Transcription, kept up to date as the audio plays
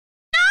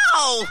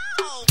Ow!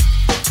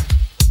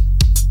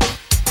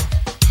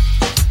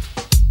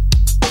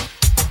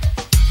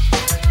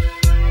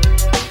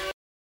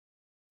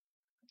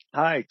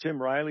 Hi,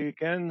 Tim Riley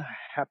again.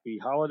 Happy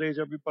holidays,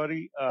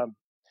 everybody.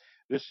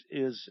 This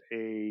is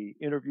a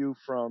interview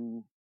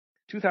from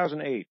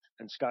 2008,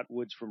 and Scott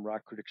Woods from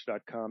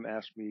rockcritics.com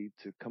asked me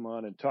to come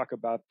on and talk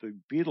about the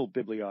Beatles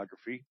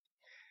bibliography.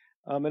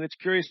 And it's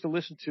curious to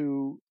listen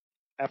to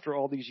after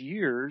all these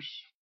years,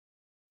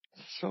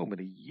 so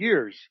many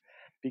years,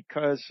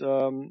 because,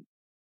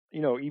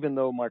 even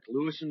though Mark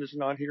Lewison is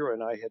not here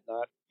and I had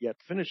not yet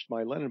finished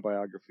my Lennon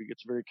biography,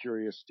 it's very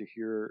curious to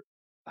hear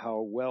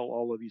how well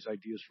all of these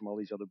ideas from all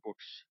these other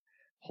books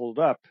hold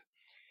up,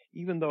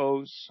 even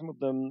though some of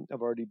them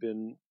have already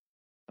been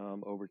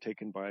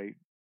overtaken by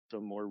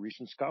some more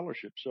recent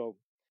scholarship. So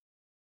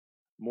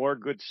more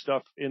good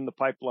stuff in the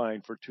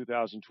pipeline for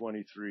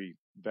 2023.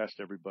 Best,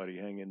 everybody.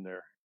 Hang in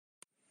there.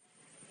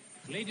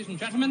 Ladies and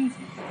gentlemen,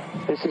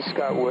 this is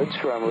Scott Woods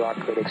from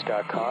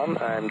rockcritics.com.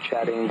 I'm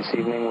chatting this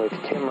evening with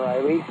Tim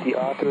Riley, the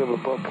author of a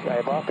book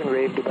I've often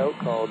raved about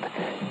called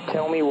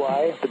Tell Me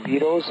Why, The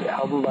Beatles,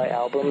 Album by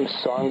Album,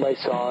 Song by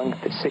Song,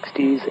 the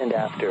 60s and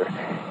After.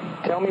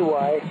 Tell Me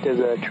Why does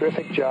a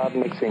terrific job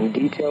mixing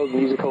detailed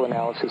musical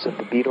analysis of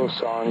the Beatles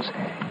songs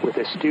with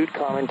astute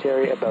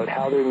commentary about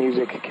how their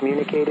music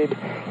communicated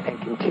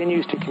and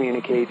continues to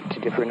communicate to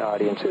different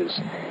audiences.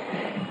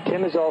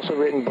 Tim has also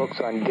written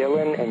books on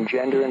Dylan and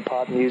gender in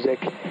pop music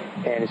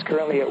and is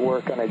currently at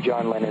work on a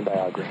John Lennon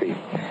biography.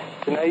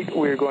 Tonight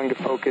we're going to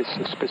focus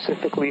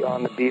specifically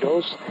on the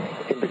Beatles.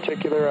 In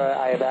particular,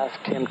 I have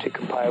asked Tim to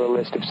compile a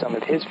list of some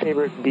of his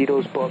favorite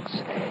Beatles books,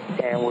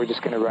 and we're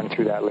just going to run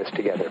through that list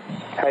together.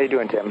 How are you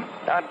doing, Tim?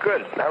 I'm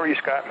good. How are you,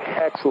 Scott?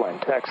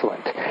 Excellent,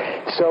 excellent.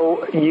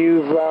 So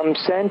you've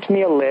sent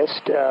me a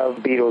list of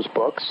Beatles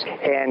books,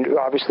 and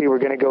obviously we're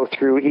going to go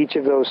through each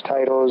of those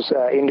titles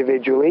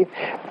individually.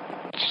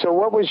 So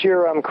what was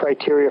your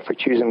criteria for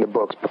choosing the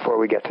books before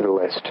we get to the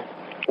list?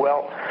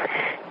 Well,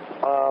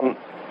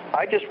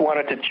 I just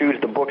wanted to choose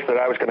the books that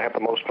I was going to have the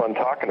most fun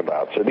talking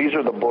about. So these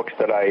are the books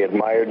that I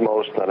admired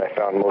most, that I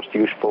found most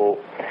useful,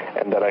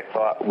 and that I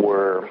thought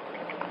were,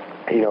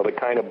 the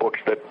kind of books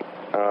that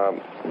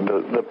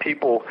the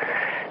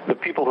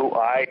people who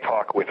I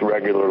talk with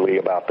regularly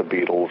about the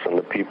Beatles, and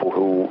the people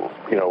who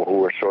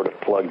are sort of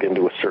plugged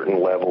into a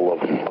certain level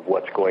of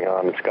what's going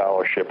on in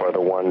scholarship, are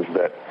the ones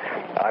that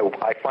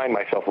I find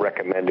myself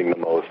recommending the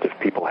most if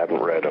people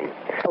haven't read them.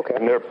 Okay.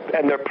 And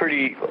they're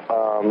pretty.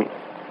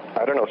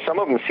 I don't know. Some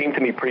of them seem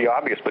to me pretty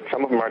obvious, but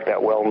some of them aren't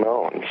that well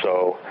known.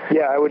 So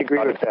yeah, I would agree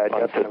with that.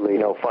 Definitely,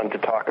 fun to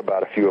talk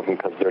about a few of them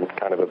because they're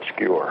kind of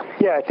obscure.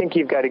 Yeah, I think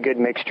you've got a good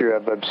mixture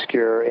of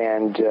obscure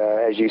and,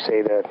 as you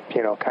say, the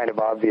kind of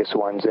obvious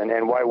ones.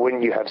 And why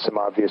wouldn't you have some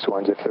obvious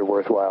ones if they're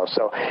worthwhile?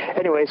 So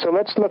anyway, so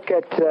let's look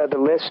at the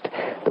list.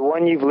 The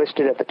one you've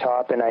listed at the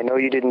top, and I know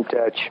you didn't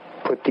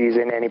put these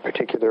in any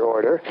particular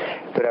order,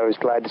 but I was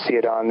glad to see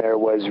it on there,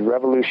 was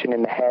Revolution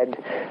in the Head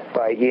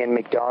by Ian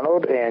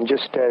MacDonald. And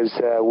just as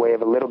way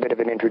of a little bit of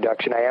an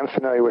introduction, I am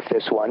familiar with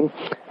this one.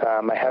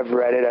 I have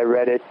read it. I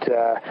read it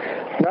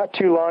not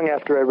too long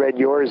after I read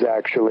yours,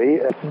 actually.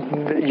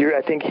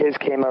 I think his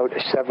came out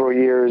several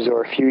years,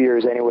 or a few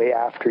years anyway,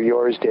 after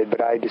yours did,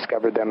 but I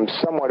discovered them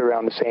somewhat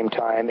around the same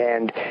time,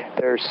 and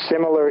they're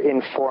similar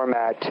in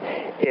format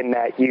in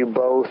that you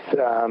both,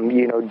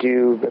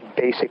 do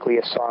basically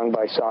a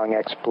song-by-song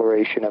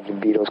exploration of the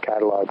Beatles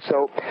catalog.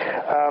 So,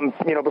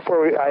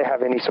 before I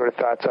have any sort of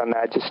thoughts on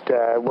that, just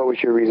what was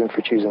your reason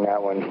for choosing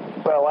that one?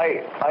 Well,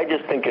 I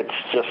just think it's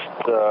just,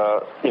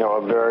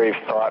 a very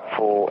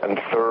thoughtful and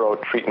thorough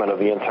treatment of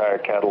the entire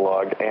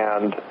catalog.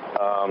 And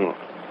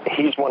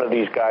he's one of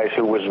these guys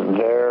who was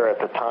there at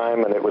the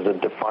time, and it was a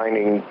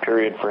defining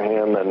period for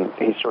him, and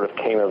he sort of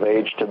came of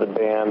age to the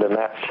band. And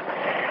that's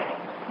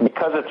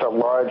because it's a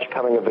large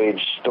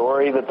coming-of-age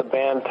story that the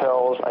band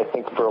tells. I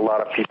think for a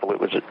lot of people it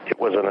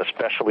was an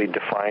especially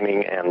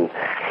defining and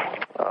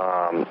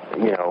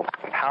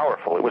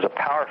powerful. It was a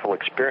powerful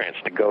experience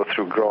to go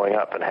through growing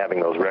up and having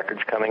those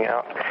records coming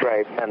out.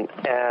 Right.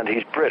 And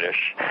he's British,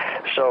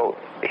 so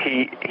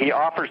he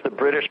offers the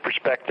British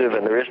perspective,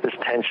 and there is this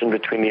tension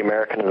between the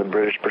American and the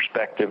British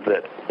perspective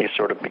that you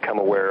sort of become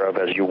aware of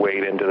as you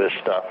wade into this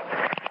stuff.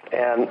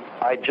 And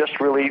I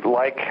just really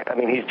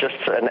he's just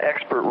an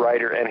expert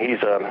writer, and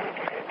he's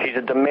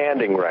a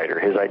demanding writer.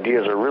 His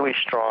ideas are really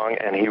strong,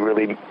 and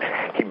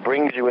he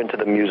brings you into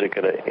the music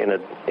in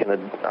a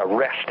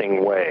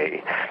arresting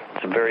way.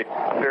 It's a very,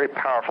 very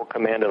powerful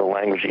command of the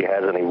language he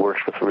has, and he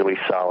works with really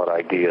solid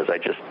ideas. I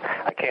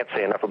can't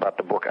say enough about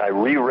the book. I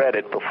reread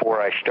it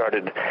before I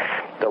started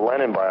the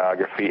Lennon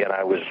biography, and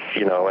I was,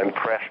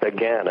 impressed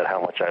again at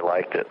how much I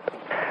liked it.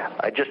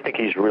 I just think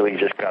he's really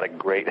just got a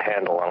great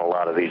handle on a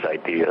lot of these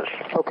ideas.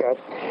 Okay.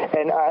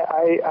 And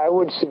I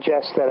would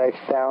suggest that I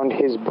found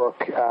his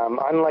book,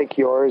 unlike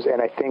yours,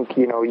 and I think,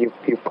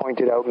 you've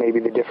pointed out maybe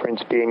the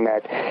difference being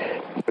that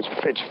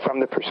it's from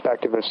the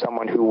perspective of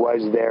someone who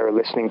was there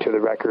listening to the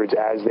records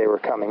as they were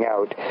coming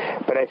out.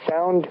 But I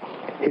found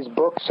his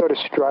book sort of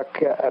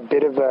struck a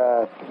bit of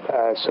a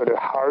sort of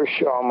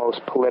harsh,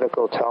 almost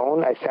political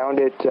tone. I found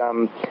it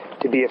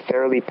to be a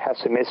fairly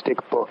pessimistic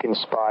book in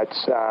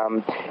spots,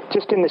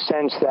 just in the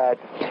sense that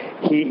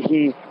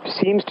he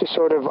seems to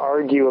sort of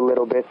argue a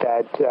little bit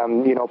that,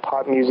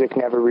 pop music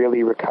never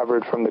really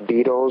recovered from the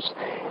Beatles,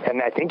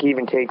 and I think he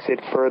even takes it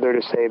further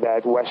to say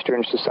that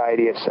Western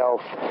society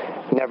itself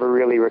never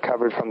really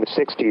recovered from the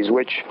 60s,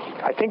 which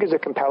I think is a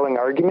compelling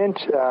argument.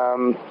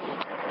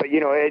 But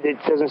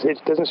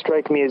it doesn't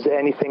strike me as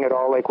anything at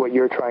all like what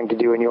you're trying to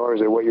do in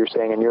yours or what you're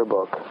saying in your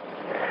book.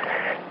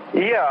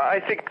 Yeah, I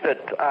think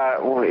that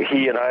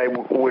he and I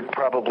would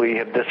probably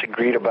have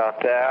disagreed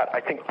about that.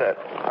 I think that,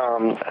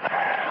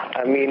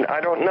 I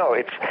don't know.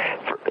 It's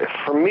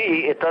for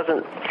me, it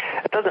doesn't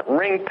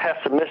ring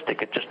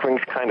pessimistic. It just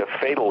rings kind of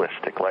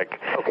fatalistic. Like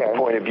the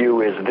point of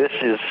view is this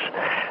is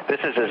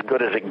as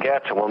good as it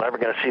gets, and we're never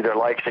going to see their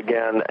likes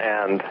again,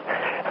 and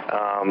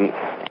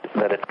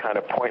that it's kind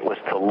of pointless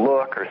to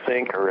look or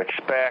think or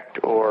expect,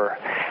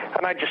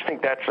 and I just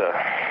think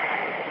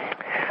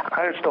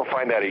I just don't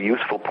find that a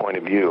useful point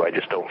of view. I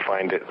just don't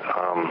find it,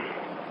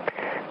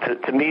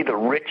 to me, the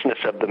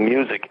richness of the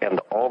music and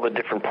all the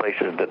different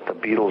places that the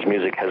Beatles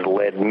music has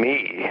led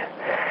me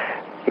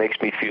makes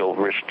me feel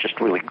just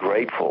really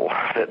grateful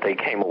that they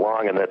came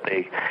along and that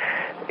they,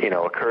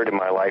 occurred in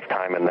my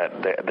lifetime, and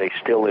that they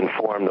still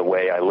inform the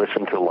way I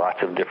listen to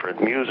lots of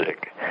different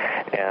music.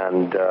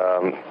 And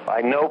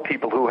I know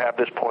people who have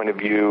this point of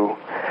view.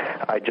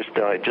 It just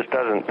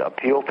doesn't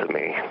appeal to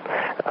me.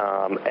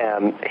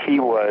 And he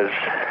was,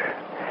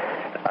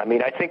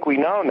 I think we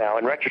know now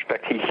in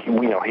retrospect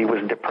he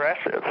was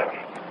depressive.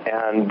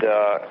 And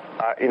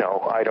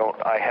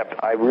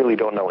I really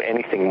don't know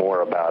anything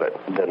more about it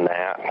than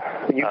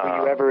that. Were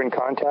you ever in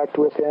contact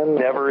with him?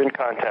 Never in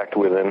contact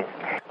with him.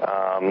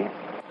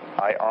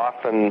 I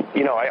often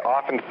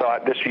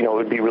thought this, it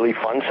would be really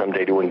fun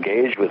someday to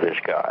engage with this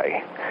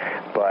guy,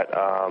 but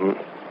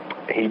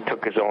he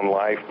took his own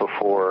life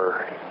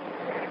before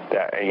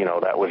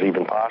that was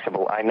even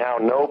possible. I now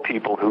know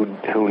people who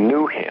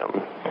knew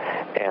him,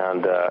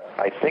 and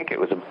I think it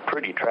was a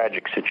pretty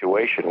tragic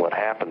situation what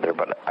happened there,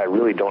 but I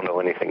really don't know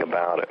anything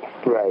about it.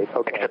 Right,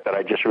 okay. Except that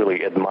I just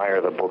really admire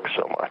the book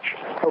so much.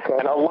 Okay.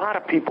 And a lot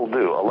of people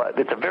do.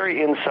 It's a very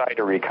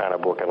insidery kind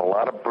of book, and a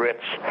lot of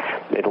Brits,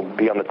 it'll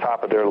be on the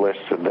top of their list,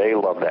 so they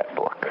love that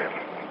book.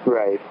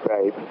 Right.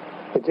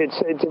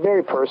 It's a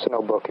very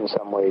personal book in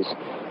some ways,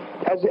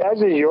 as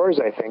is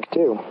yours, I think,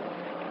 too.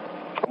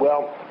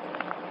 Well,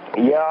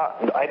 yeah,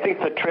 I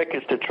think the trick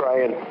is to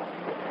try and,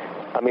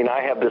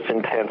 I have this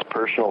intense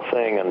personal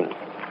thing and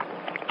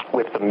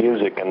with the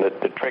music, and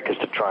the trick is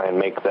to try and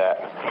make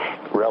that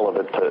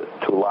relevant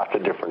to lots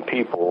of different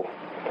people.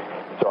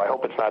 So I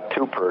hope it's not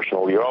too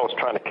personal. You're always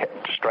trying to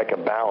strike a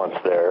balance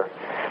there.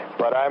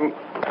 But I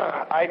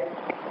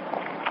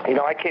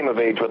came of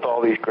age with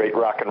all these great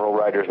rock and roll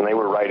writers, and they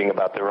were writing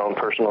about their own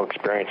personal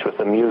experience with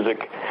the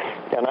music.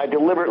 And I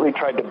deliberately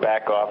tried to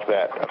back off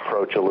that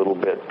approach a little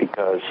bit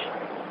because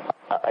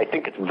I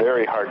think it's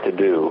very hard to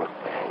do,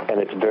 and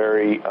it's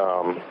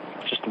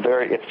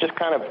it's just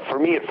kind of, for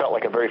me, it felt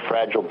like a very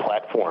fragile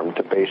platform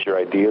to base your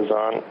ideas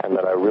on, and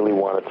that I really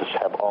wanted to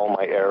have all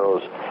my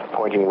arrows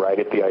pointing right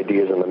at the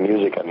ideas and the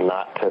music and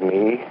not to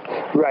me.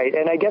 Right,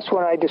 and I guess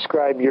when I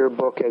describe your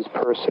book as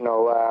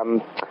personal,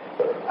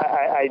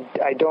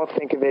 I don't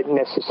think of it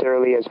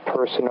necessarily as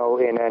personal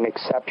in an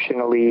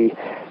exceptionally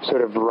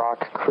sort of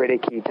rock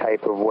critic-y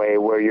type of way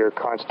where you're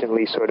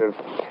constantly sort of,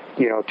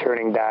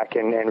 turning back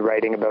and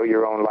writing about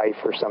your own life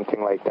or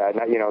something like that.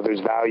 Now, there's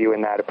value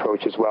in that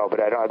approach as well,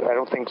 but I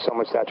don't think so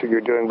much that's what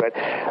you're doing, but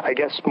I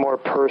guess more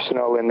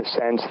personal in the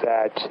sense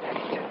that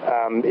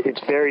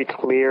it's very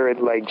clear,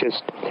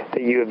 just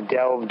that you have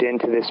delved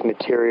into this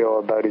material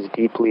about as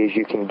deeply as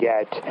you can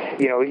get.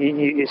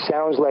 It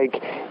sounds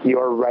like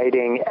you're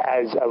writing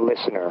as a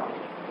listener.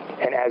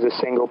 And as a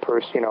single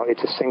person,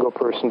 it's a single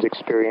person's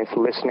experience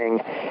listening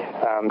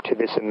to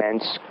this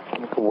immense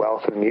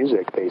wealth of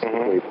music,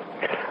 basically.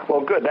 Mm-hmm.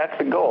 Well, good. That's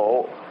the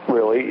goal,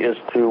 really, is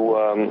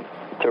to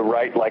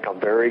write like a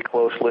very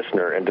close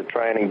listener and to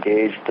try and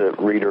engage the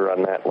reader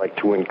on that, like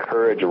to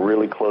encourage a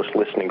really close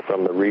listening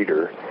from the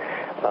reader.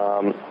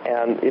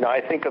 I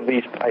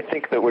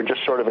think that we're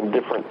just sort of in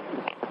different,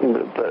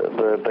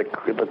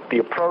 the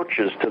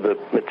approaches to the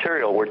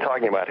material we're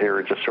talking about here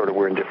are just sort of,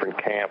 we're in different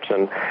camps,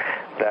 and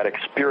that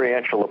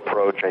experiential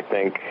approach, I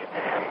think,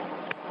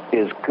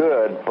 is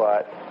good,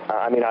 but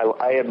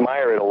I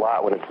admire it a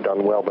lot when it's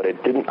done well, but I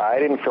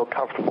didn't feel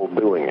comfortable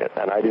doing it,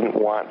 and I didn't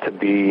want to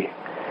be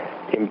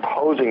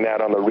imposing that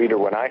on the reader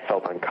when I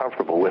felt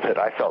uncomfortable with it.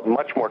 I felt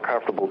much more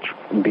comfortable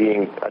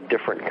being a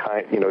different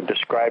kind,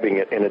 describing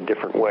it in a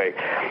different way.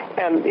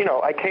 And,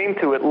 I came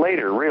to it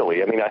later,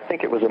 really. I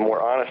think it was a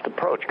more honest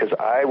approach because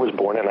I was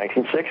born in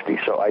 1960,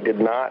 so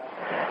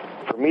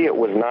for me it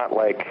was not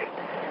like,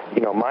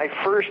 my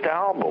first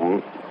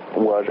album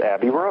was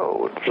Abbey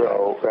Road.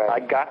 So right. I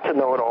got to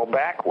know it all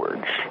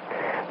backwards.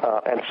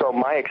 And so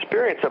my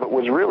experience of it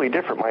was really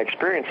different. My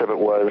experience of it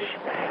was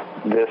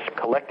this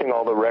collecting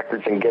all the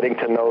records and getting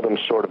to know them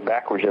sort of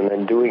backwards, and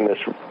then doing this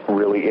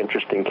really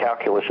interesting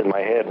calculus in my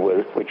head,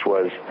 which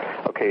was,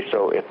 okay,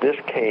 so if this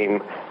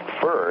came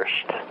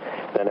first,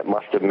 then it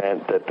must have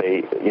meant that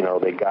they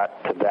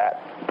got to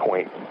that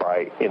point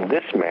in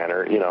this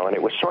manner, and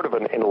it was sort of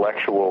an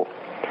intellectual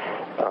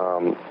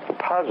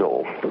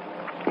puzzle.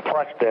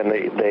 Plus, then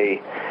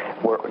they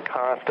were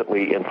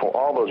constantly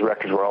all those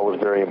records were always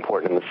very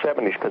important in the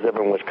 70s because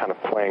everyone was kind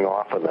of playing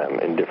off of them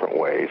in different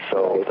ways.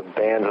 So the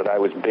bands that I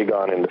was big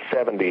on in the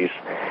 70s,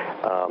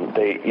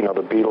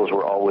 the Beatles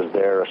were always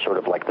there, sort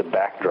of like the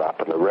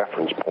backdrop and the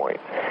reference point.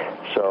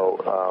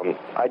 So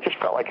I just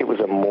felt like it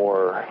was a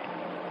more,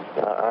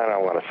 I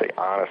don't want to say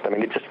honest, I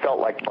mean, it just felt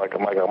like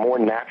a more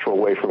natural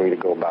way for me to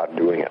go about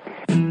doing it.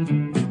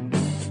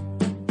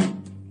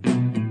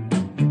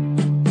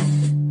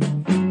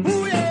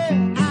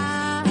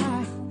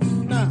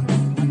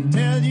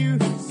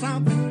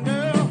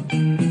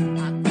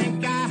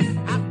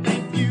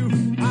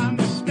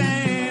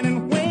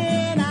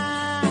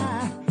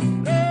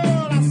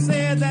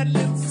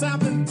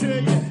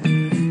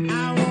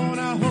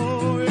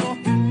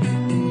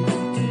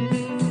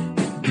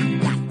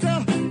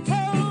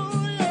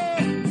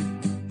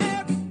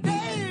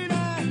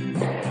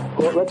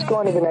 Let's go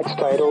on to the next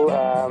title.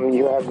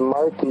 You have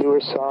Mark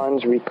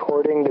Lewisohn's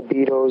Recording the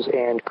Beatles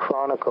and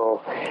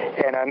Chronicle,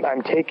 and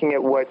I'm taking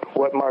it what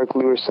Mark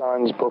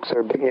Lewisohn's books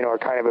are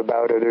kind of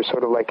about. Are they're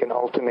sort of like an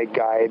ultimate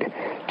guide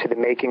to the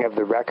making of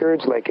the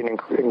records, like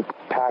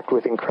packed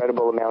with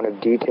incredible amount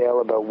of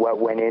detail about what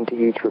went into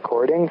each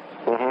recording?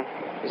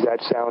 Mm-hmm. Does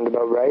that sound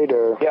about right?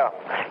 Or yeah,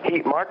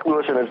 Mark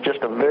Lewisohn is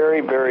just a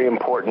very, very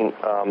important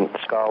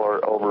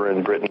scholar over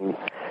in Britain.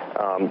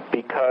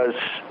 Because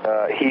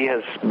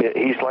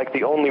he's like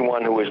the only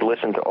one who has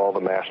listened to all the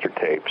master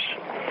tapes,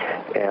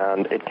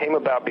 and it came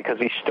about because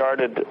he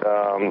started.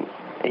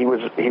 He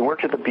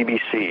worked at the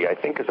BBC, I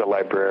think, as a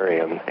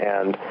librarian,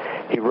 and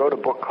he wrote a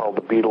book called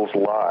The Beatles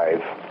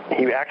Live.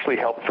 He actually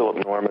helped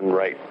Philip Norman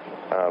write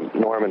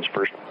Norman's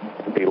first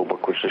Beatle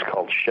book, which is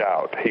called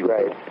Shout. He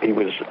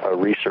was a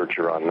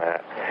researcher on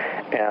that,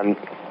 and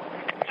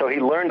so he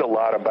learned a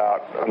lot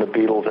about the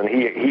Beatles, and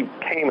he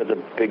came as a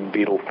big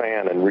Beatle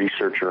fan and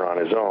researcher on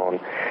his own.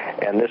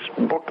 And this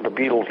book, The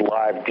Beatles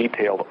Live,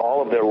 detailed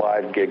all of their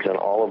live gigs and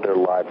all of their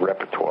live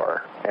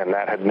repertoire, and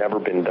that had never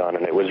been done.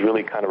 And it was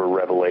really kind of a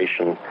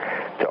revelation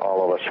to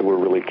all of us who were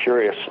really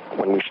curious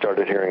when we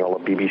started hearing all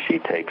the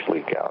BBC tapes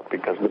leak out,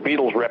 because the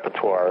Beatles'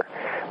 repertoire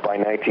by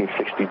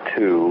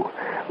 1962,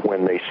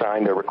 when they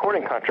signed their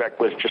recording contract,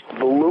 was just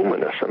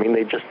voluminous. I mean,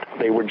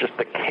 they were just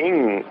the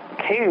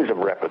kings of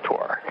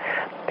repertoire.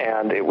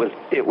 And it was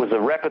a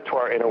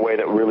repertoire in a way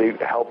that really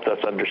helped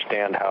us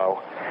understand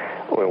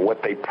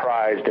what they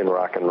prized in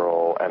rock and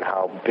roll, and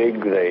how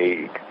big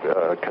they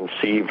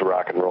conceived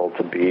rock and roll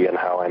to be, and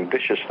how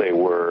ambitious they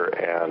were,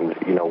 and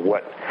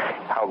what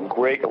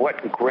great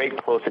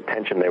close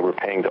attention they were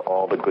paying to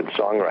all the good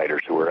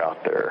songwriters who were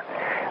out there.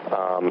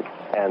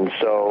 And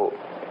so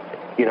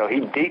he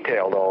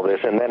detailed all this,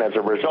 and then as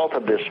a result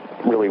of this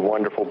really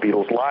wonderful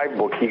Beatles Live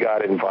book, he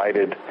got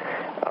invited,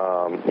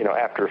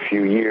 after a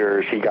few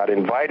years, he got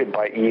invited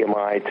by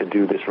EMI to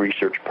do this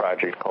research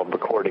project called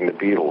Recording the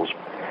Beatles,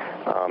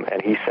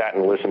 and he sat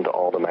and listened to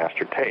all the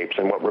master tapes.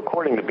 And what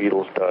Recording the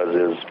Beatles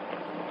does is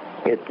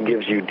it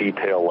gives you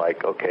detail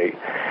like, okay,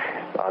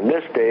 on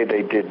this day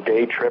they did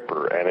Day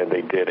Tripper, and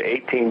they did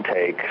 18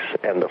 takes,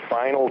 and the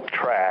final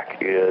track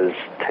is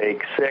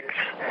take 6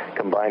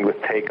 combined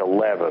with take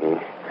 11,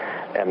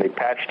 and they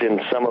patched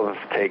in some of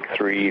take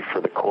 3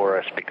 for the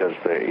chorus because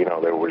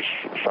there was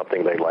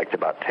something they liked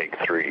about take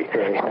 3.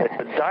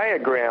 It's a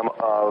diagram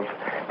of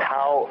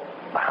how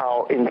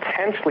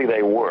intensely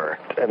they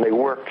worked, and they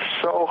worked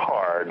so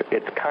hard,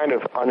 it's kind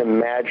of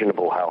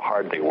unimaginable how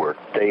hard they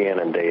worked day in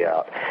and day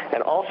out,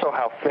 and also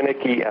how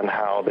finicky and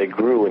how they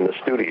grew in the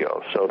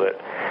studio, so that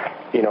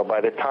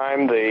by the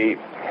time they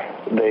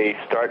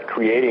start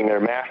creating their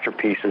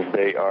masterpieces,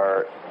 they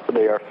are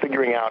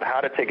figuring out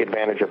how to take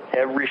advantage of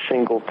every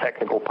single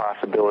technical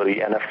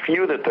possibility, and a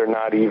few that they're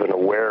not even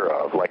aware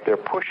of. Like, they're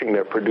pushing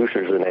their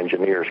producers and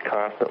engineers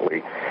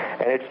constantly.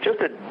 And it's just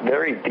a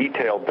very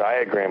detailed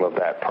diagram of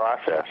that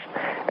process,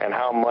 and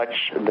how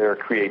much their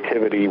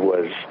creativity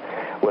was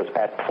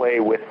at play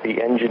with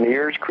the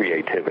engineers'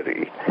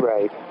 creativity.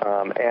 Right.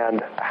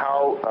 And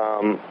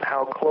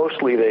how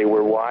closely they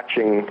were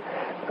watching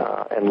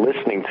and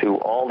listening to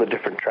all the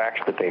different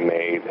tracks that they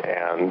made,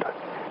 and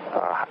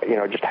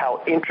just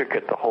how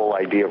intricate the whole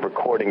idea of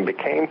recording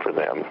became for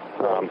them,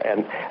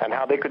 and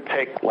how they could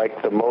take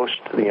like the most,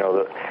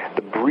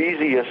 the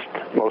breeziest,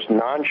 most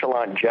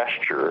nonchalant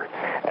gesture,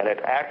 and it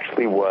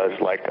actually was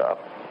like a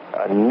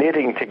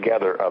knitting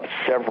together of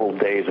several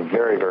days of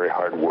very, very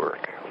hard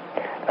work.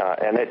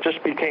 And it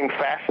just became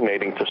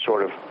fascinating to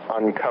sort of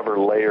uncover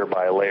layer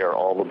by layer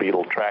all the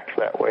Beatle tracks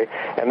that way.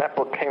 And that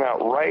book came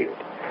out right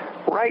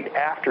right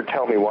after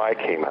Tell Me Why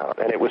came out,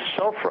 and it was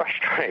so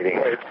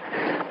frustrating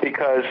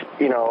because,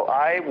 you know,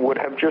 I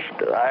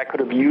could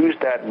have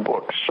used that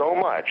book so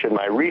much in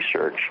my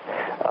research,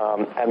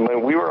 and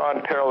when we were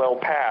on parallel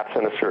paths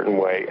in a certain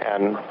way,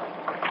 and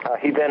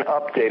he then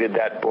updated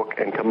that book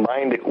and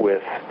combined it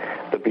with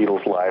the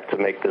Beatles' life to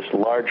make this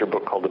larger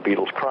book called The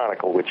Beatles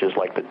Chronicle, which is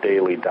like the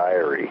daily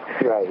diary.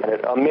 Right. And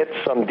it omits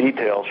some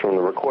details from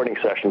the recording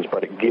sessions,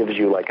 but it gives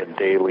you like a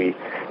daily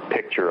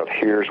picture of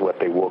here's what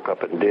they woke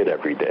up and did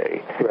every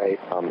day. Right.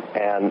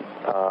 And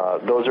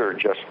those are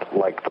just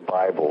like the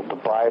Bible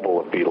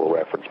of Beatle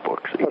reference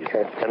books.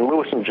 Okay. And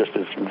Lewison just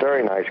is a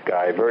very nice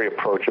guy, very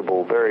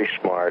approachable, very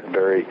smart,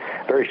 very,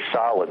 very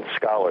solid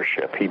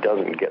scholarship. He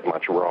doesn't get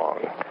much wrong.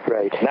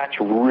 Right. And that's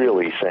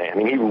really saying, I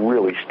mean, he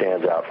really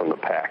stands out from the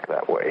pack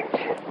that way.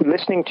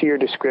 Listening to your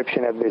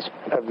description of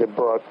the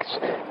books,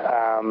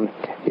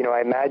 you know,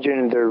 I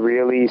imagine they're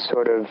really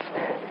sort of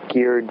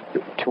geared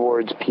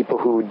towards people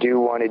who do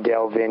want to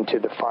delve into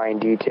the fine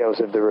details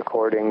of the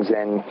recordings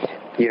and,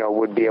 you know,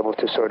 would be able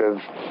to sort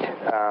of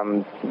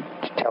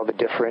tell the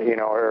different, you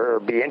know, or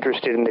be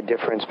interested in the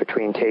difference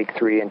between take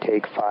 3 and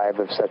take 5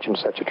 of such and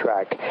such a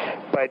track.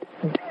 But,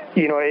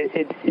 you know,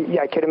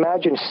 I could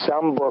imagine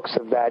some books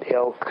of that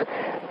ilk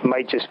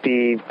might just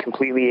be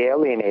completely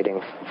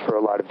alienating for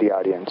a lot of the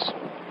audience.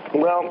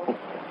 Well,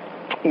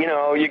 you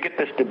know, you get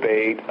this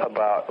debate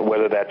about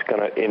whether that's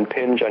going to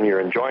impinge on your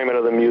enjoyment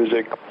of the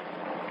music,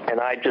 and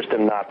I just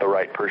am not the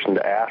right person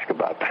to ask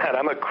about that.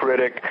 I'm a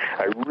critic.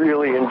 I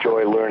really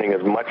enjoy learning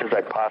as much as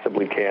I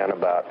possibly can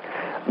about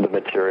the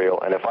material,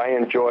 and if I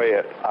enjoy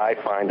it, I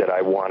find that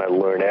I want to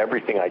learn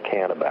everything I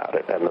can about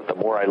it, and the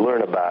more I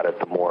learn about it,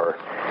 the more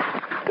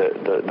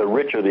the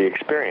richer the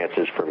experience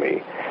is for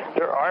me.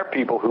 There are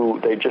people who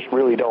they just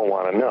really don't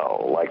want to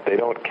know. Like, they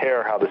don't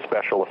care how the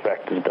special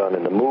effect is done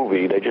in the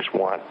movie. They just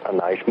want a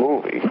nice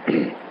movie.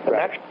 And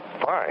that's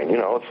fine. You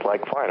know, it's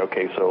like, fine,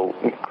 okay, so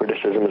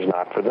criticism is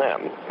not for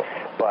them.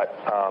 But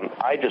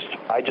I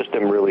just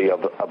am really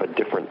of a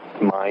different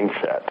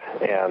mindset.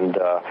 And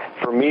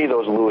for me,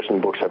 those Lewison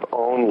books have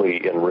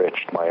only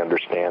enriched my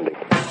understanding.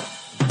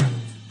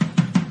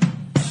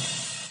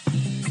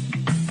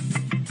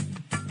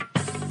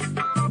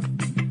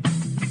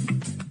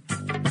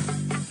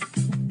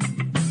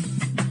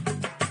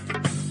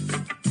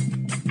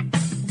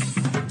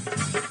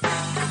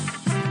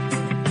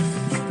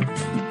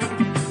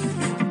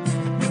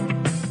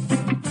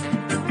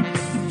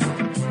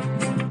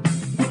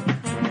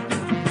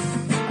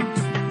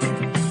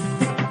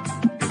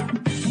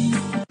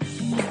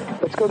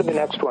 Go to the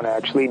next one,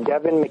 actually.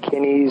 Devin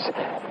McKinney's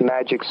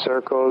Magic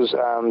Circles.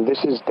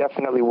 This is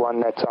definitely one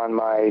that's on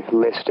my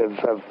list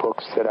of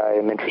books that I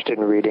am interested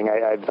in reading.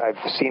 I've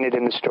seen it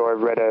in the store.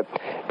 I've read a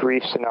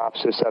brief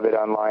synopsis of it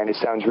online. It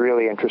sounds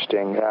really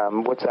interesting.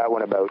 What's that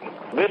one about?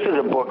 This is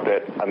a book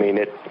that, I mean,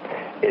 it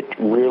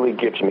really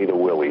gives me the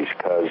willies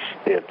because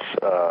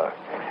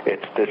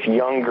it's this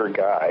younger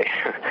guy.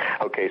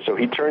 Okay, so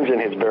he turns in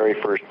his very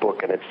first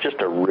book, and it's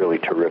just a really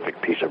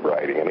terrific piece of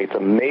writing. I mean, it's a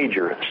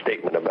major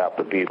statement about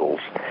the Beatles.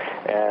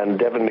 And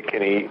Devin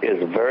McKinney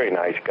is a very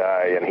nice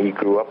guy, and he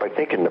grew up, I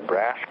think, in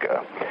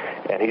Nebraska.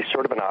 And he's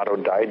sort of an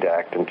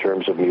autodidact in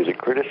terms of music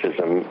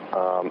criticism.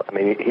 I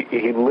mean,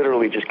 he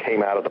literally just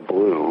came out of the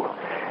blue,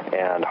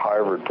 and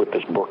Harvard put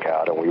this book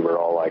out, and we were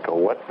all like, oh,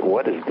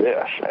 what is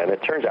this? And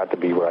it turns out to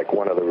be like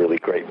one of the really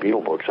great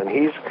Beatle books. And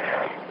he's,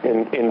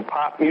 in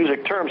pop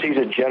music terms, he's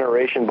a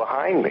generation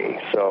behind me.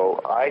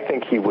 So I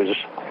think he was,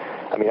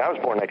 I mean, I was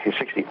born in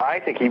 1960. I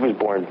think he was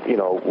born, you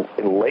know,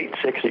 in late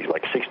 60s,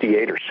 like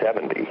 68 or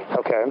 70.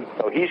 Okay.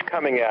 So he's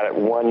coming at it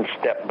one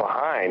step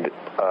behind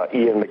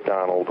Ian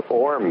MacDonald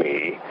or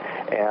me.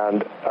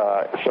 And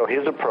so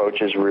his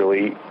approach is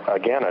really,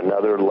 again,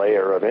 another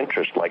layer of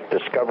interest, like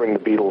discovering the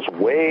Beatles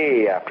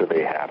way after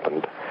they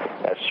happened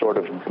as sort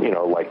of, you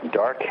know, like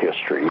dark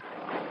history.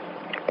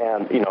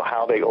 And, you know,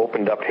 how they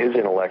opened up his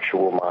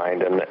intellectual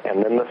mind. And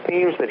then the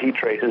themes that he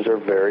traces are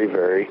very,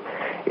 very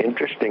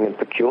interesting and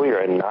peculiar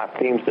and not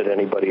themes that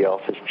anybody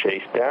else has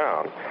chased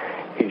down.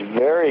 He's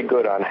very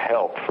good on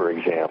Help, for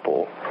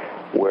example,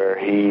 where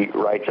he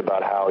writes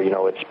about how, you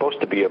know, it's supposed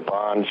to be a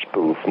Bond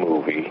spoof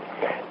movie,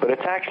 but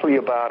it's actually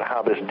about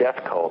how this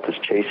death cult is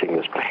chasing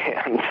this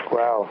band.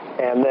 Wow.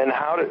 And then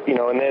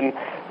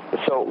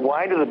so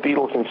why do the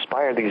Beatles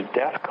inspire these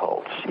death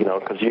cults? You know,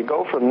 because you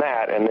go from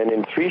that, and then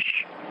in three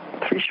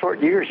short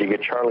years, you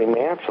get Charlie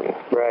Manson.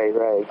 Right.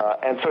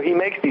 And so he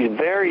makes these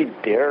very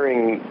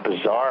daring,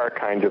 bizarre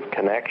kind of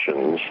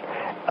connections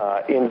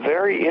in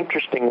very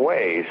interesting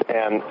ways.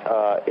 And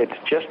it's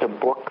just a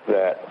book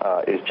that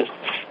is just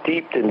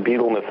steeped in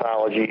Beatle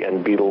mythology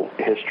and Beatle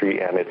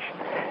history, and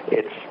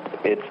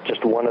it's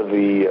just one of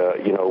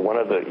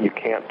the you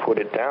can't put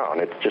it down.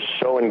 It's just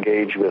so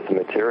engaged with the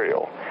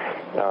material.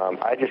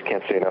 I just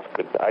can't say enough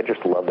good. I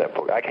just love that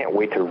book. I can't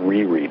wait to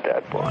reread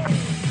that book.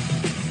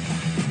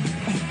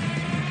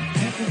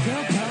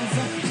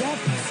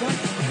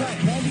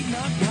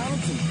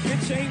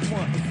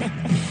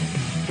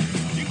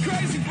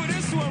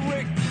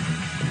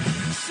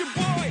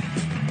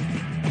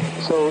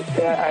 So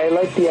I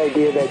like the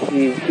idea that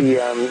he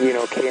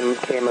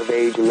came of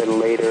age a little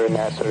later and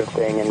that sort of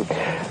thing. And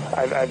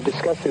I've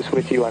discussed this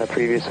with you on a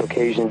previous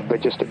occasion, but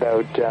just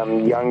about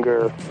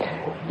younger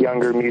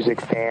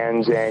music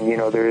fans, and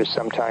there is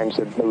sometimes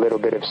a little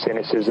bit of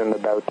cynicism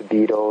about the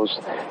Beatles.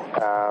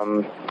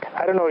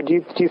 I don't know. Do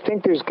you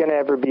think there's going to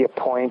ever be a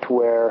point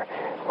where,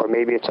 or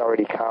maybe it's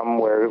already come,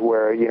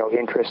 where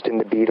interest in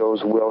the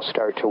Beatles will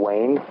start to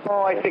wane?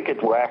 Oh, I think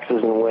it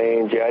waxes and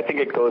wanes. Yeah, I think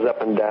it goes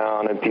up and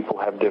down, and people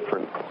have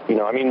different.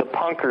 I mean, the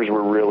punkers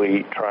were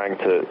really trying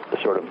to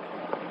sort of,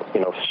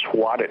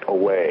 swat it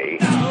away.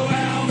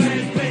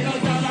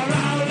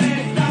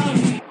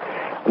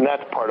 And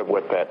that's part of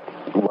what that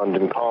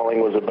London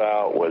Calling was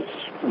about, was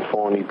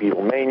phony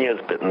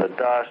Beatlemania's bitten the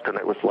dust, and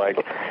it was like,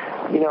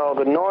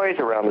 the noise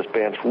around this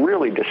band's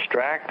really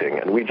distracting,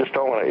 and we just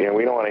don't want to,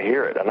 we don't want to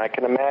hear it. And I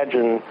can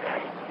imagine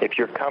if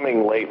you're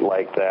coming late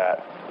like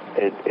that,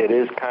 it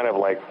is kind of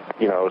like,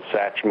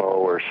 Satchmo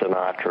or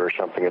Sinatra or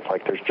something. It's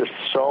like there's just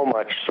so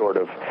much sort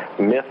of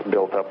myth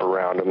built up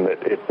around them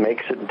that it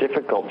makes it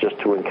difficult just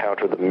to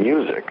encounter the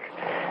music.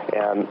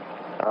 And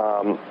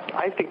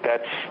I think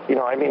that's,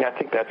 I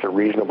think that's a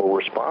reasonable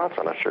response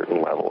on a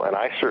certain level. And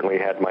I certainly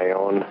had my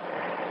own,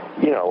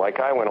 like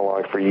I went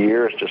along for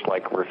years just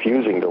like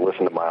refusing to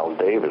listen to Miles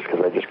Davis because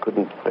I just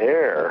couldn't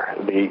bear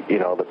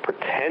the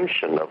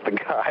pretension of the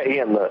guy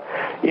and the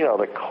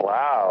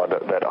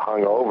cloud that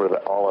hung over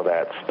all of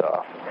that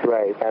stuff.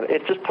 Right. And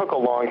it just took a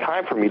long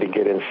time for me to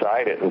get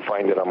inside it and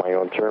find it on my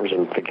own terms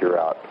and figure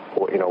out,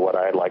 what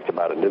I liked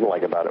about it and didn't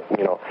like about it,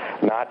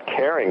 not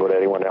caring what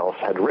anyone else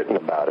had written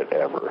about it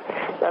ever.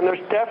 And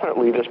there's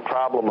definitely this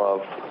problem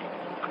of,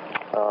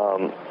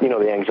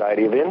 the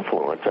anxiety of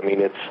influence. I mean,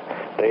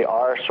 they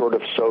are sort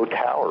of so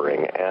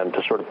towering, and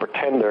to sort of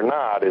pretend they're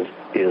not is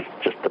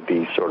just to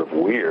be sort of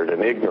weird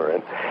and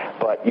ignorant.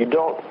 But you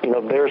don't,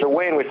 there's a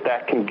way in which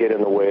that can get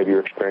in the way of your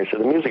experience of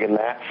the music, and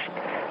that's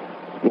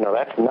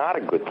not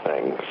a good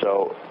thing.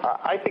 So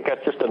I think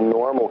that's just a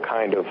normal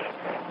kind of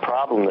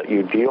problem that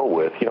you deal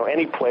with.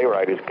 Any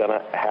playwright is going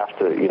to have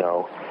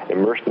to,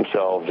 immerse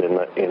themselves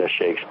in a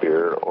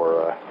Shakespeare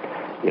or a,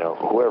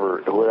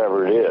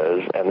 whoever it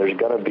is, and there's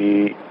going to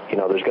be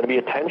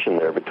a tension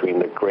there between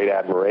the great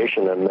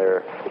admiration and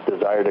their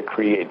desire to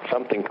create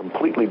something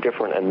completely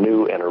different and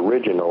new and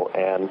original.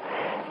 And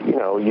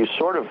you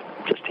sort of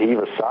just heave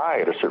a sigh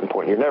at a certain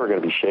point. You're never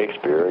going to be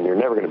Shakespeare, and you're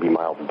never going to be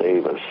Miles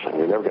Davis, and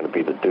you're never going to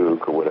be the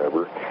Duke or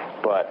whatever.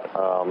 But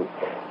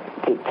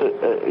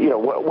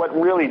what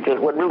really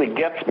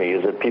gets me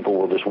is that people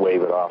will just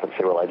wave it off and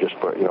say, "Well, I just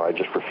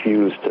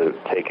refuse to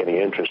take any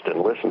interest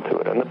and listen to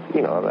it."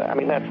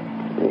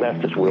 And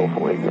that's just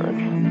willful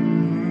ignorance.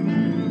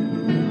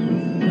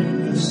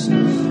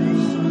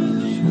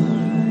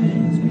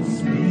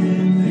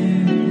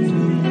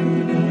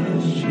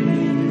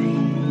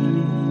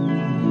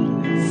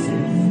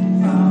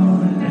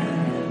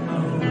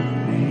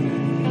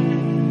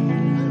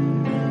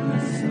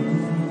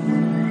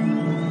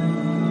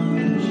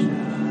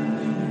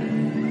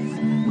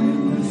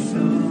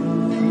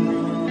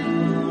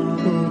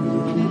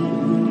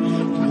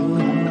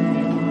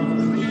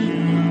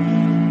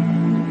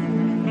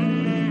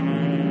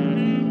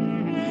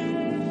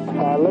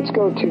 Let's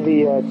go to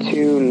the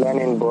two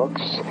Lennon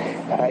books,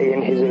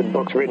 in his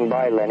books written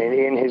by Lennon,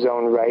 In His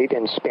Own Right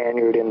and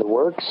Spaniard in the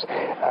Works.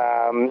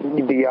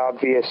 The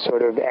obvious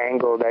sort of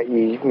angle that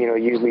you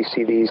usually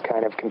see these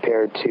kind of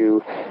compared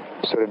to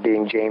sort of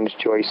being James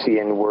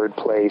Joycean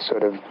wordplay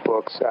sort of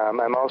books.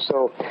 I'm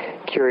also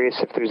curious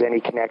if there's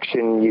any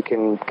connection you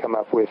can come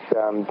up with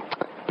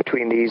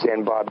between these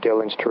and Bob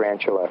Dylan's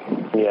Tarantula.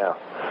 Yeah.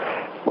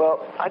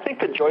 Well, I think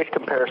the Joyce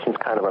comparison's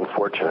kind of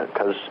unfortunate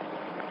because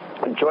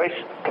Joyce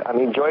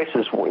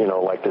is,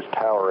 like this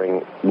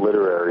towering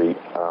literary,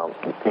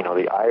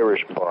 the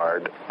Irish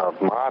bard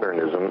of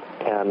modernism,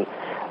 and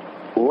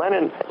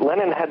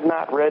Lennon had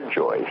not read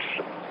Joyce,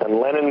 and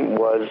Lennon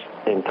was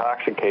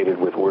intoxicated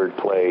with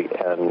wordplay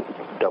and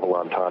double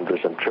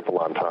entendres and triple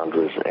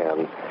entendres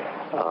and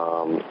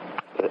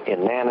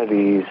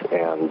inanities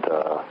and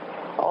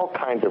all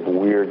kinds of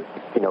weird,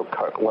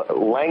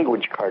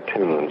 language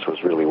cartoons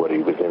was really what he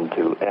was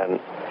into, and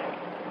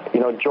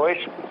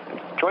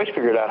Joyce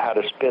figured out how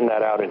to spin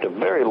that out into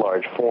very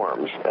large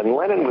forms, and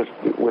Lennon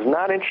was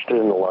not interested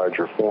in the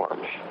larger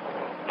forms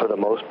for the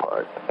most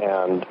part.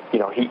 And,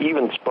 he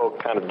even spoke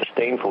kind of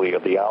disdainfully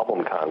of the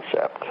album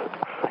concept.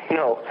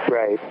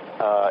 Right.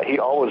 He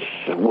always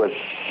was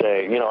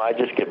saying, I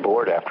just get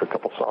bored after a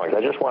couple songs. I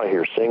just want to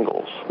hear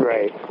singles.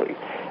 Right. Basically.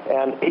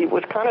 And he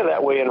was kind of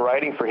that way in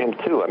writing for him,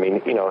 too. I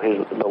mean,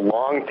 the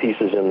long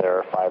pieces in there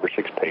are 5 or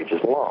 6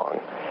 pages long.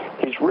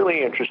 He's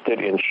really interested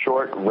in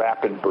short,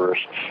 rapid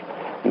bursts,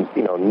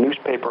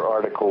 newspaper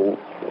article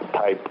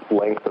type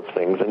length of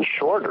things, and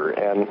shorter.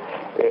 And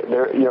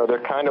they're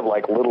kind of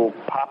like little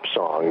pop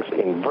songs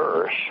in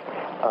verse,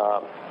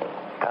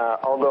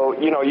 Although,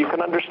 you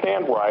can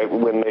understand why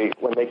when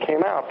they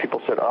came out,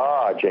 people said,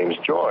 James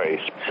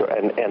Joyce. So,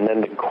 and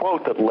then the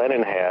quote that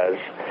Lennon has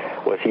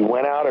was he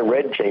went out and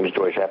read James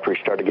Joyce after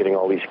he started getting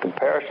all these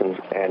comparisons,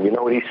 and you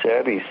know what he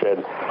said? He said,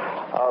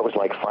 it was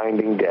like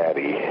finding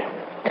Daddy.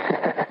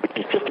 Which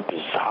is just a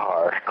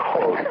bizarre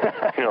quote,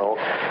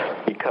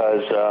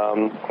 because,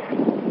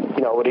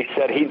 what he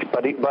said,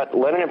 but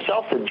Lennon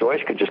himself said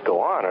Joyce could just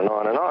go on and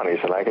on and on. He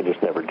said, I could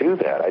just never do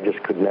that. I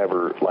just could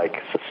never,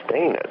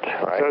 sustain it,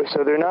 right?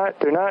 So they're not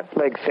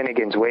like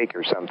Finnegan's Wake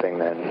or something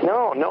then?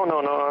 No.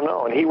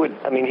 And he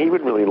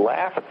would really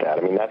laugh at that.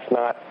 I mean, that's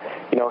not,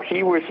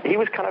 he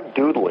was kind of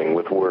doodling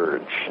with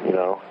words,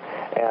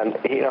 And,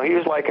 he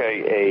was like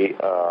a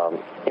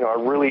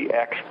really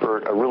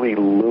expert, a really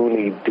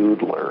loony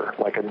doodler,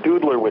 like a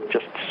doodler with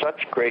just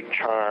such great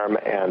charm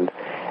and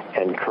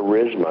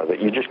charisma that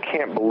you just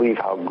can't believe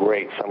how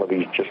great some of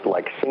these just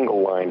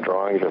single-line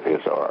drawings of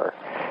his are.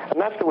 And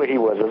that's the way he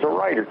was as a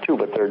writer, too,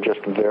 but they're just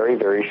very,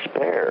 very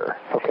spare.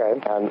 Okay.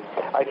 And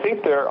I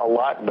think they're a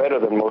lot better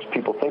than most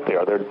people think they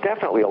are. They're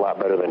definitely a lot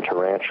better than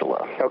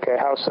Tarantula. Okay,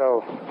 how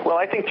so? Well,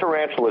 I think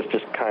Tarantula is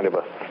just kind of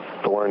a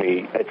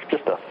thorny, it's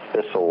just a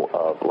thistle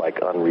of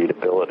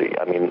unreadability.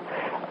 I mean,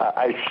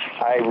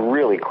 I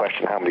really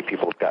question how many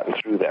people have gotten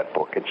through that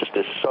book. It just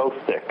is so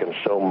thick and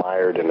so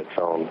mired in its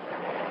own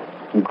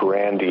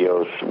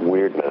grandiose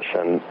weirdness,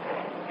 and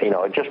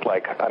I just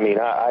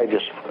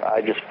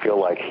feel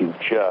like he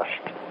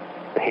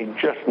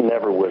just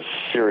never was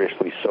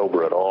seriously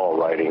sober at all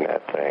writing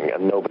that thing,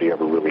 and nobody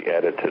ever really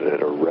edited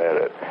it or read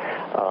it.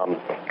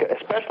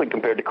 Especially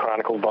compared to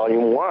Chronicles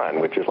Volume 1,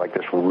 which is like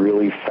this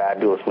really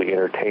fabulously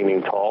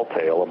entertaining tall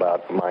tale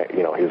about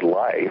his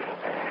life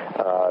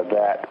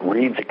that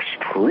reads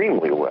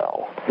extremely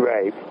well.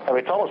 Right. I mean,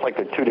 it's almost like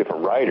they're two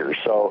different writers.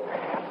 So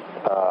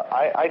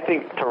I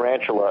think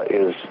Tarantula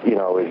is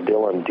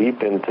Dylan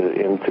deep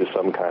into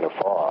some kind of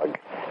fog.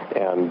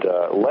 And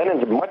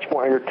Lennon's much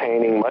more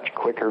entertaining, much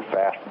quicker,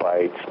 fast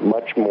bites,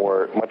 much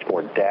more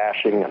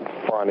dashing and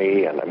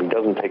funny, and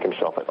doesn't take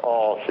himself at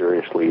all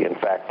seriously. In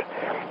fact,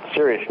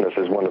 seriousness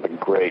is one of the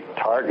great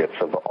targets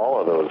of all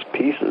of those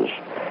pieces,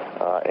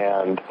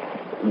 and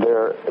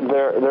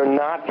they're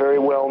not very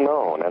well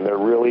known, and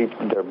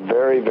they're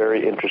very,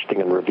 very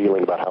interesting and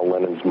revealing about how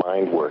Lennon's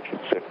mind works.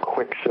 It's a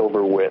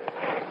quicksilver wit.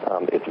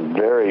 It's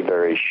very,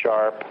 very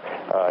sharp.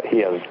 He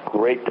has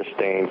great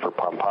disdain for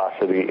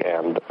pomposity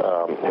and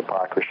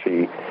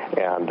hypocrisy,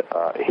 and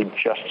he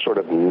just sort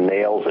of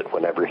nails it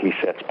whenever he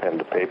sets pen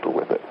to paper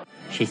with it.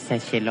 She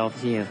says she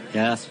loves you.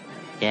 Yes.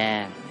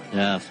 Yeah.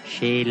 Yes.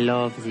 She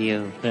loves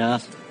you.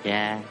 Yes.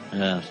 Yeah.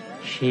 Yes.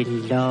 She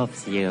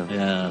loves you.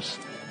 Yes.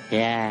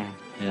 Yeah.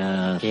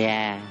 Yes.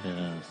 Yeah.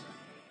 Yes.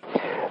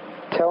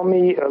 Tell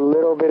me a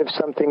little bit of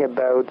something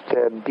about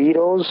the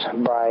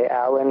Beatles by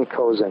Alan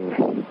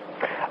Kozin.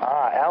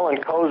 Alan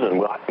Kozin.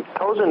 Well,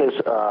 Kozin is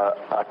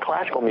a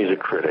classical music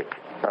critic,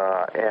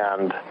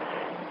 and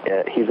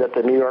he's at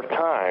the New York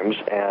Times,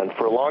 and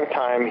for a long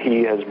time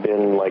he has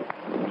been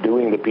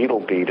doing the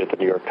Beatle beat at the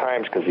New York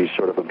Times because he's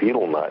sort of a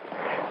Beatle nut,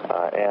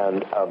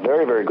 and a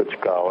very, very good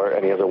scholar,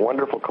 and he has a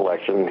wonderful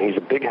collection. He's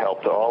a big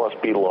help to all us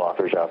Beatle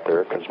authors out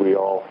there because we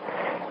all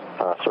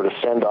sort of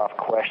send off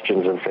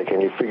questions and say,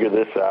 can you figure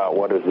this out?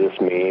 What does this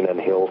mean?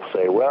 And he'll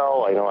say,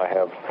 well, I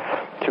have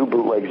 2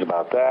 bootlegs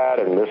about that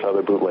and this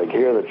other bootleg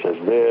here that says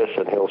this,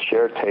 and he'll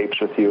share tapes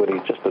with you, and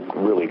he's just a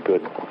really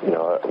good,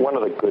 one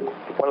of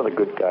the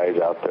good guys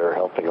out there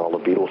helping all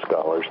the Beatles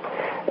scholars.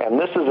 And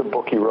this is a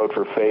book he wrote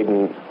for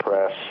Faden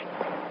Press.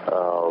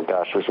 Oh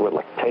gosh, was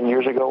what, 10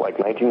 years ago,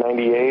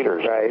 1998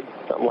 or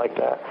something like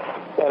that.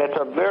 And it's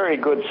a very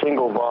good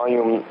single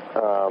volume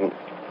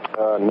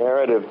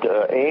narrative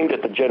aimed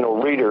at the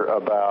general reader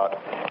about,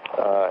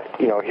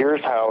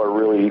 here's how a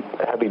really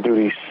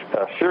heavy-duty,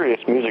 serious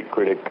music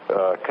critic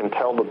can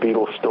tell the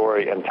Beatles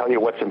story and tell you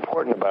what's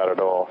important about it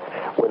all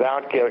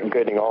without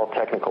getting all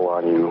technical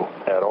on you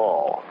at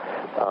all.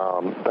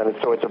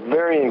 So it's a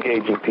very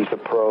engaging piece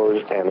of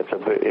prose, and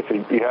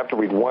if you have to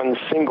read one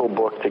single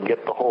book to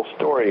get the whole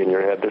story in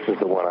your head, this is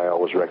the one I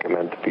always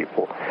recommend to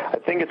people. I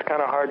think it's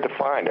kind of hard to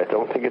find. I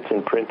don't think it's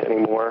in print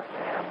anymore.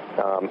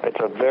 It's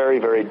a very,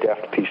 very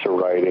deft piece of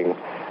writing.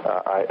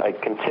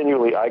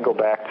 I go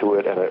back to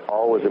it, and it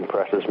always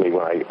impresses me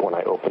when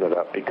I open it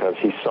up, because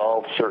he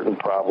solves certain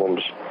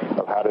problems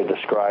of how to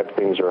describe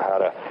things or how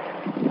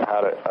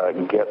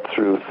to get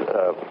through.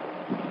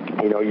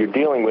 You're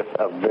dealing with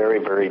a very,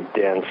 very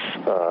dense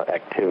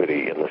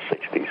activity in the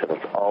 60s, and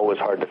it's always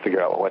hard to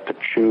figure out what to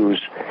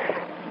choose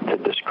to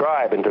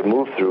describe and to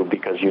move through,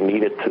 because you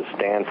need it to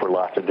stand for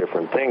lots of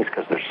different things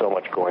because there's so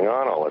much going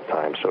on all the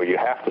time. So you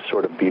have to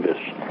sort of be this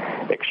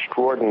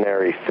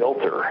extraordinary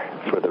filter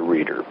for the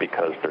reader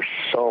because there's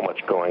so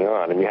much going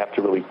on, and you have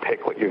to really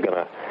pick what you're going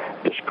to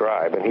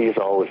describe, and he's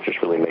always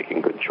just really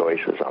making good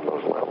choices on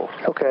those levels.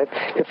 Okay.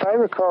 If I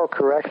recall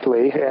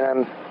correctly,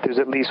 there's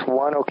at least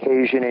one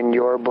occasion in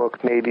your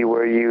book maybe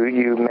where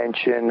you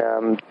mention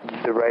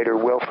the writer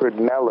Wilfred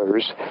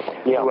Mellers,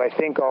 who I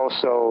think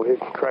also,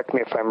 correct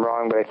me if I'm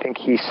wrong, but I think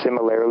he he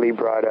similarly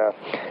brought a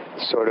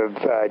sort of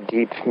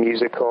deep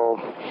musical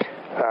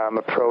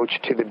approach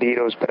to the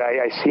Beatles, but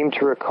I seem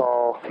to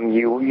recall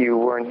you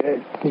weren't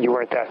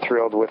that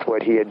thrilled with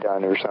what he had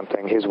done or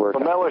something. His work.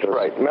 Well, Mellors,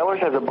 right? Mellors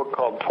has a book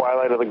called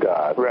Twilight of the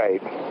Gods.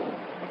 Right.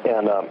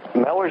 And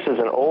Mellors is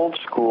an old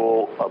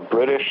school,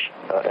 British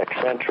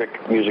eccentric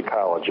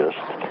musicologist.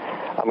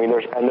 I mean,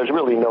 there's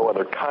really no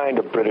other kind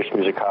of British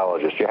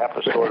musicologist. You have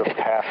to sort of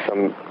pass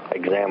some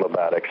exam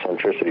about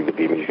eccentricity to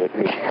be a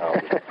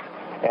musicologist.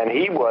 And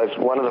he was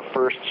one of the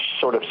first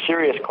sort of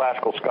serious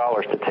classical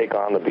scholars to take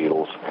on the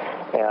Beatles.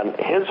 And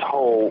his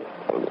whole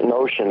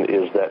notion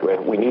is that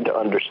we need to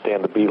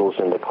understand the Beatles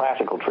in the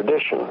classical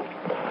tradition,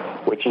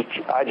 which is,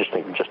 I just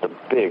think, just a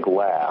big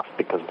laugh,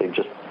 because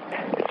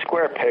it's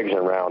square pegs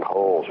and round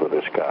holes with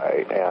this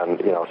guy. And,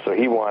 so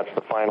he wants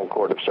the final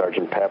chord of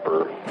Sgt.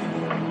 Pepper.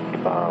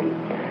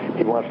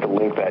 He wants to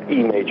link that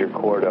E major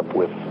chord up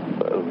with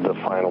the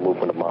final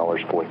movement of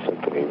Mahler's Fourth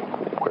Symphony,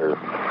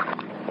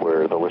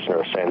 where the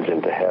listener ascends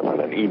into heaven,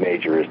 and E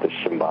major is the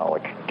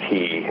symbolic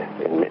key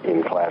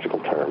in classical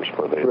terms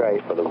for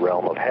the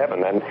realm of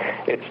heaven. And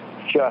it's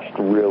just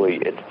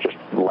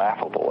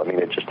laughable. I mean,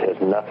 it just has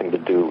nothing to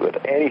do with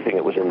anything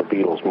that was in the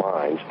Beatles'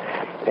 minds.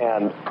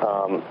 And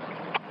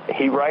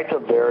he writes a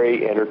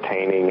very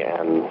entertaining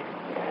and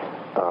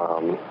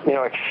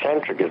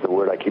eccentric is the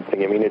word I keep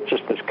thinking. I mean, it's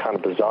just this kind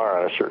of bizarre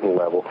on a certain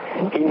level.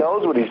 He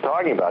knows what he's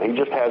talking about. He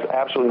just has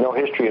absolutely no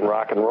history in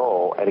rock and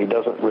roll, and he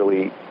doesn't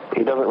really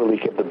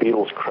give the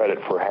Beatles credit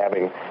for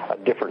having a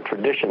different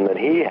tradition than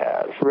he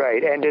has.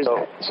 Right. And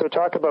so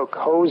talk about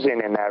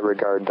Cozen in that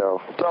regard,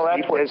 though. Well,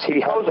 that's what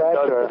he have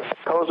that.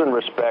 Cozen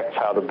respects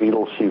how the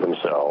Beatles see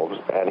themselves,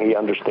 and he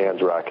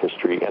understands rock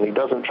history, and he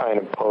doesn't try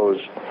and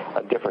impose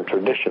a different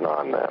tradition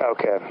on them.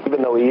 Okay.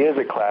 Even though he is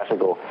a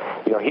classical,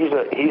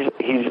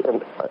 he's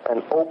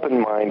an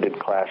open-minded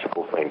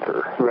classical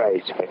thinker.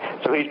 Right.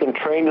 So he's been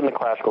trained in the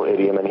classical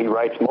idiom, and he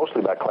writes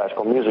mostly about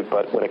classical music,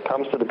 but when it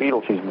comes to the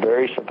Beatles, he's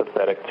very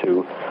sympathetic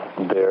to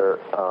their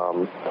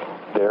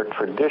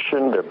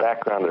tradition, their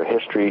background, their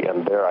history,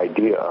 and their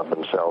idea of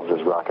themselves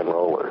as rock and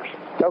rollers.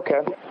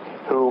 Okay.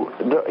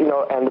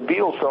 And the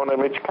Beatles don't, I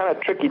mean, it's kind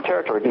of tricky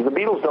territory, because the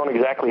Beatles don't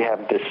exactly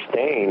have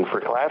disdain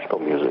for classical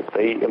music.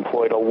 They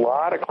employed a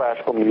lot of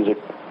classical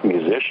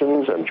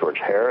musicians, and George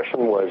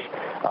Harrison was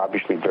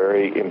obviously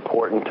very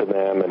important to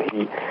them, and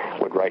he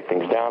would write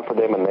things down for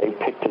them, and they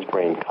picked his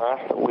brain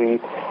constantly.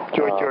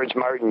 George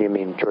Martin, you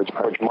mean? George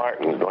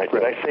Martin. Right?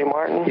 Did I say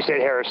Martin? You said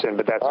Harrison,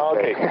 but that's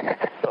okay.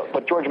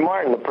 But George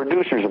Martin, the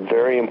producer, is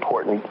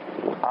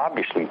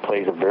obviously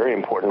plays a very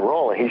important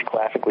role, and he's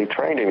classically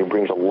trained, and he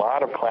brings a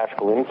lot of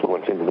classical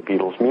influence into the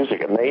Beatles'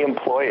 music, and they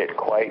employ it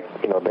quite,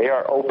 they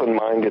are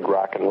open-minded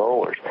rock and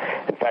rollers.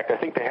 In fact, I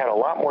think they had a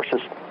lot more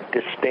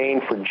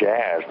disdain for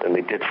jazz than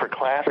they did for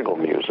classical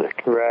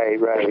music. Right.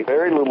 There's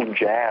very little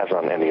jazz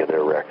on any of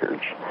their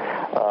records.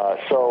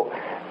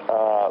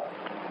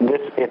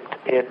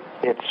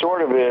 It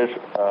sort of is,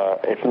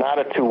 it's not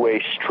a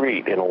two-way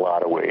street in a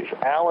lot of ways.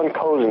 Alan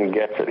Cozen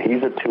gets it.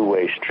 He's a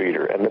two-way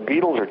streeter, and the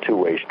Beatles are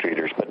two-way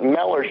streeters, but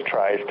Mellors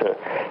tries to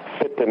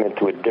fit them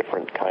into a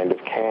different kind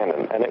of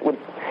canon. And it would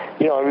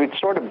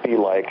sort of be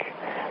like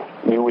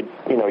you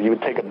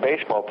would take a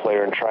baseball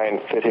player and try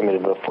and fit him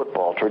into the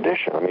football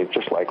tradition. I mean, it's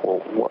just like, well,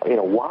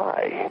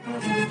 why?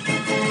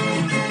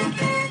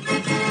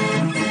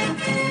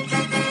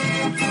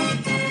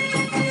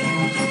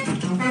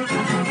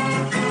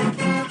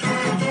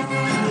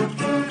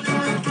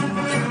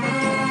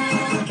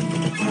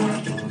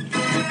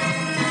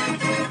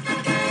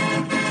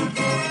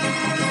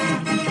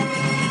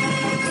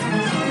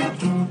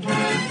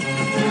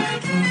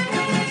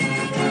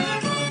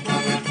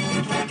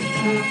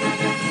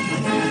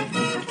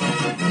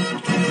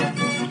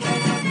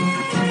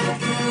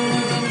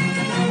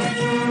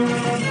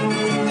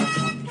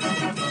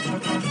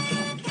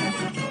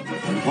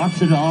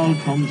 What's it all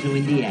come to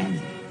in the end?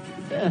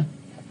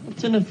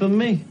 What's in it for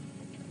me?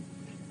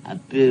 A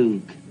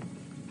book.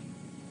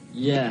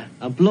 Yeah,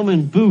 a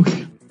bloomin' book.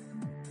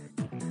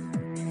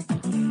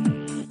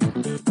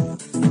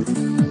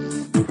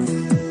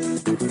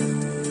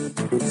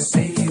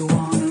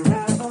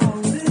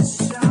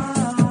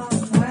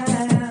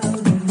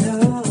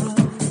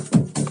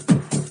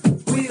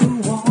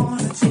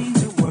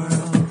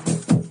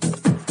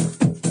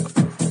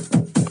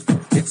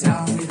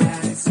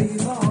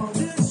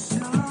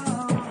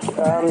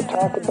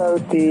 Talk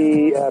about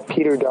the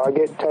Peter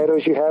Doggett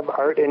titles you have,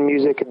 Art and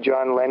Music of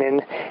John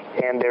Lennon,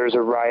 and There's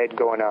a Riot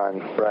Going On.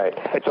 Right.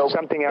 It's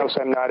something else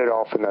I'm not at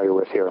all familiar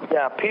with here.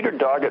 Yeah, Peter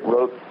Doggett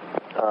wrote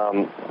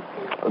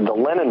the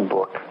Lennon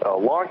book a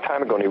long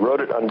time ago, and he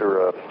wrote it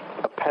under a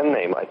pen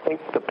name. I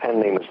think the pen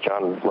name is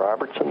John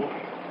Robertson.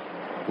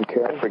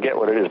 Okay. I forget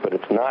what it is, but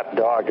it's not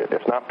Doggett.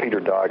 It's not Peter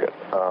Doggett.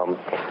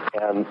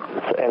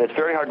 And it's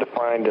very hard to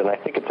find, and I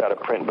think it's out of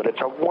print, but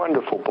it's a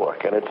wonderful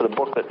book, and it's a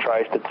book that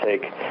tries to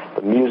take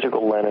the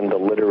musical Lennon, the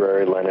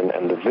literary Lennon,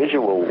 and the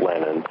visual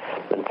Lennon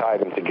and tie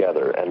them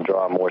together and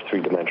draw a more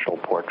three-dimensional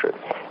portrait.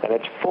 And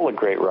it's full of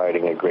great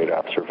writing and great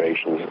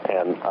observations,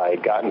 and I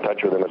got in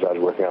touch with him as I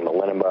was working on the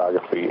Lennon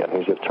biography, and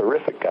he's a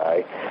terrific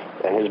guy.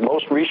 And his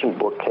most recent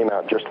book came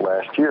out just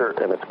last year,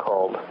 and it's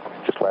called,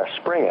 just last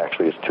spring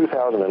actually, it's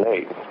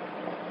 2008.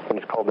 And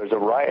it's called There's a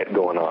Riot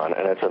Going On,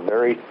 and it's a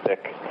very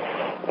thick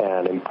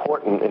and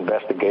important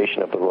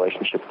investigation of the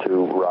relationship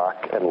to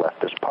rock and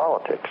leftist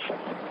politics,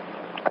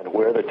 and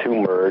where the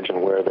two merge,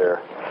 and where they're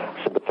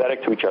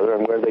sympathetic to each other,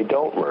 and where they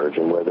don't merge,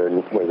 and where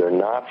they're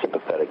not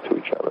sympathetic to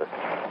each other.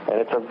 And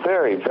it's a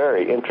very,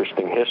 very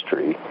interesting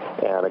history.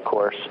 And of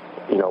course,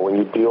 you know, when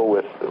you deal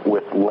with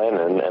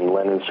Lennon and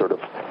Lennon's sort of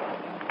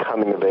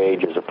coming of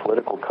age as a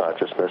political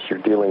consciousness, you're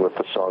dealing with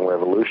the song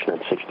Revolution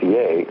in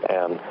 '68,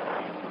 and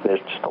there's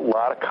just a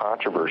lot of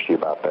controversy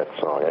about that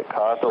song. It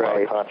caused a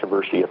lot of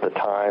controversy at the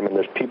time, and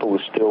there's people who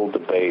still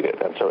debate it.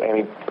 And so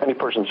any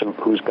person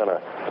who's going to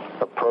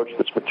approach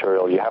this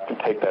material, you have to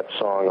take that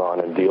song on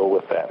and deal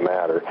with that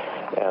matter.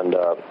 And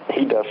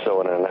he does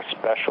so in an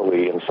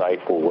especially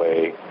insightful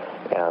way.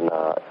 And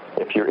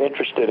if you're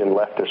interested in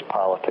leftist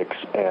politics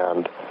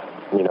and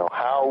you know,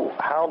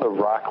 how the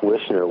rock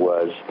listener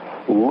was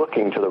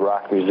looking to the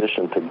rock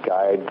musician to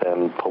guide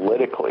them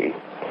politically,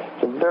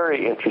 it's a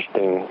very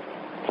interesting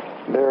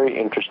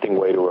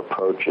way to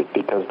approach it,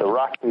 because the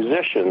rock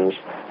musicians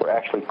were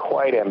actually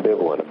quite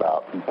ambivalent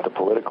about the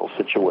political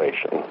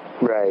situation.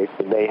 Right.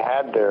 They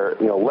had their,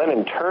 you know,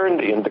 Lennon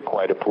turned into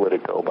quite a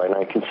politico by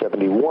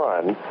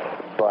 1971,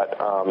 but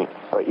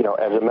you know,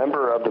 as a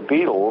member of the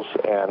Beatles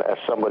and as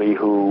somebody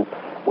who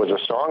was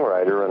a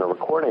songwriter and a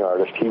recording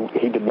artist,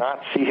 he did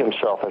not see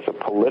himself as a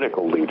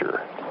political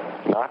leader.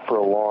 Not for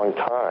a long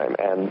time,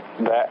 and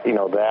that, you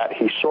know, that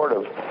he sort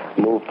of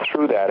moved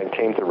through that and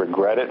came to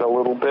regret it a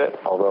little bit,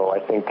 although I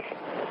think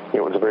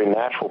it was a very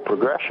natural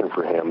progression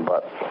for him.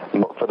 But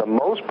for the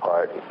most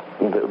part,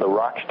 the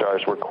rock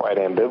stars were quite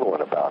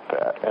ambivalent about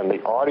that, and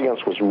the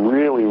audience was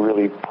really,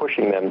 really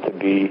pushing them to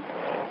be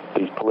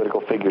these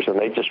political figures, and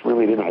they just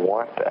really didn't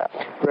want that.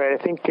 Right,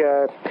 I think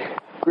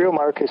Greil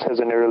Marcus has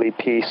an early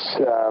piece,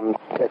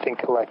 I think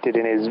collected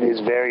in his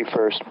very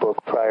first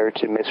book prior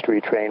to Mystery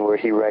Train, where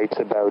he writes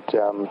about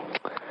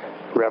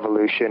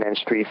Revolution and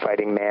Street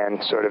Fighting Man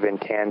sort of in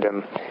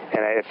tandem.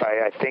 And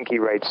I think he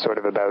writes sort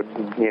of about,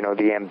 you know,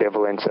 the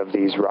ambivalence of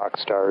these rock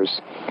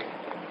stars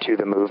to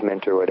the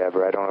movement or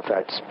whatever. I don't know if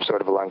that's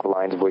sort of along the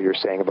lines of what you're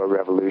saying about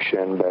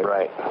Revolution, but...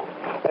 Right.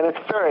 And it's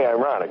very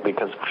ironic,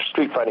 because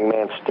Street Fighting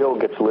Man still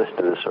gets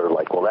listed as sort of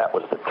like, well, that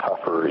was the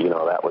tougher, you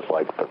know, that was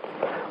like the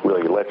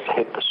really, let's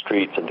hit the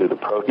streets and do the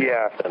protest.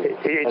 Yeah,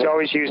 it's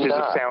always used as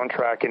a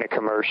soundtrack in a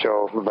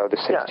commercial about the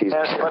 60s.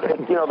 Yeah,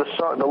 but, you know,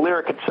 the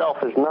lyric itself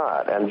is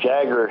not, and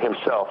Jagger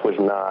himself was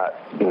not,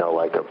 you know,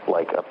 like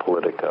a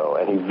politico,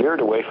 and he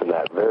veered away from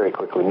that very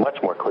quickly,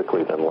 much more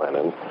quickly than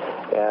Lennon.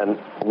 And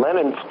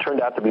Lennon's turned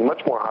out to be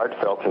much more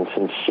heartfelt and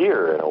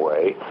sincere in a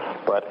way,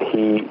 but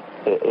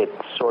it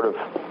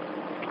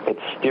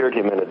steered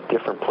him in a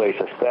different place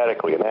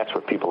aesthetically, and that's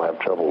what people have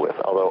trouble with.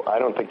 Although I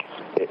don't think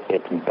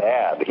it's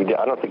bad.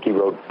 I don't think he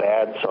wrote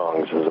bad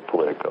songs as a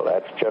politico.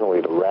 That's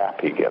generally the rap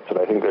he gets, and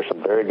I think there's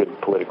some very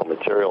good political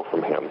material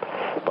from him.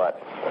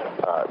 But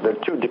they're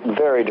two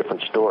very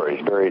different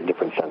stories, very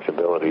different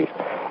sensibilities.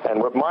 And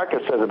what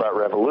Marcus says about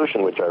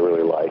Revolution, which I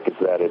really like, is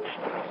that it's,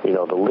 you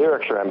know, the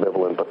lyrics are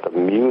ambivalent, but the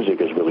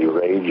music is really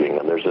raging,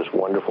 and there's this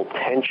wonderful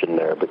tension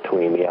there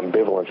between the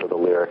ambivalence of the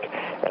lyric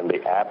and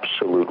the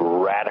absolute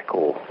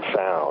radical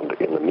sound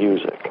in the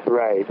music.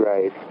 Right.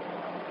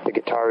 The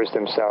guitars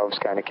themselves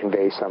kind of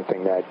convey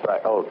something that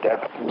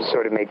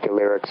sort of make the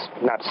lyrics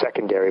not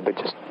secondary, but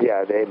just,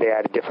 yeah, they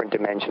add a different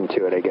dimension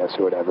to it, I guess,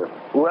 or whatever.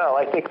 Well,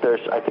 I think there's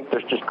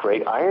just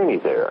great irony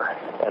there.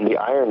 And the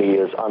irony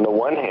is, on the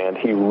one hand,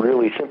 he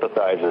really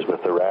sympathizes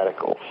with the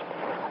radicals.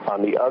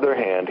 On the other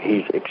hand,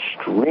 he's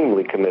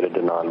extremely committed to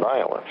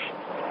nonviolence.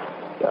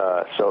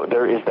 So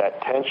there is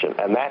that tension.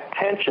 And that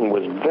tension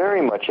was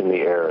very much in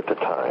the air at the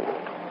time.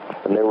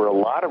 And there were a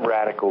lot of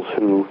radicals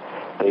who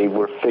they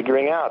were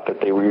figuring out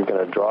that they were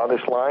going to draw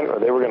this line or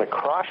they were going to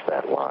cross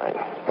that line.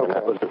 Okay. And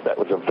that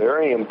was a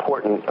very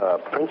important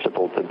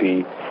principle to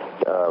be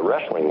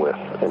wrestling with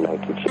in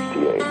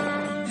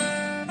 1968.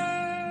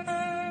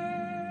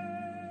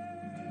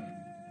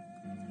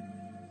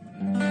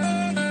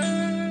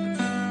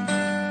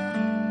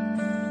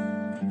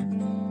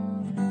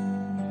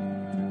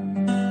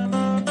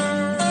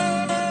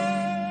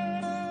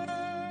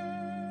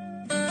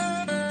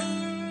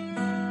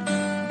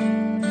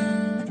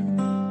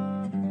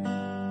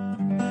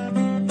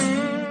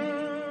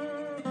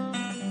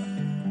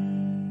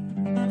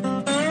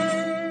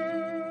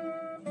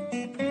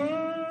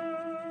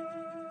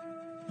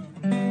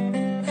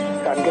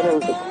 I'm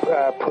going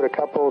to put a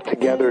couple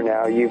together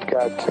now. You've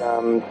got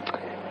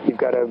You've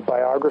got a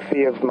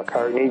biography of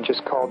McCartney,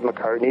 just called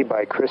McCartney,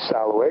 by Chris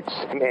Salowitz,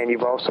 and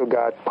you've also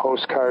got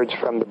Postcards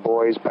from the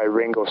Boys by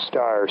Ringo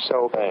Starr.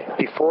 So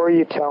before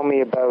you tell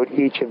me about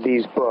each of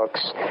these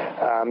books,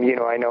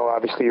 I know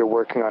obviously you're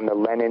working on the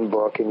Lennon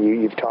book, and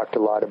you've talked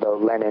a lot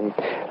about Lennon.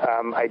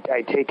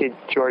 I take it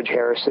George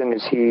Harrison,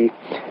 is he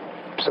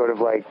sort of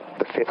like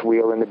the fifth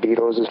wheel in the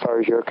Beatles as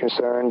far as you're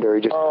concerned, or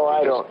just? Oh,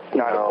 I don't.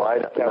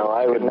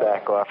 I would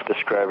back off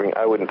describing.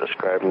 I wouldn't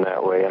describe him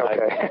that way. And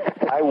okay.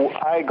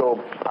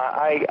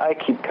 I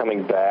keep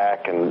coming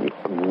back and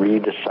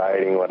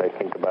redeciding what I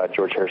think about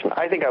George Harrison.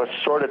 I think I was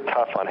sort of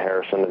tough on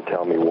Harrison, and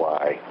tell me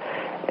why.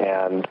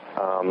 And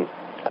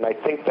I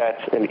think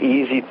that's an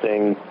easy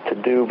thing to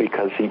do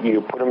because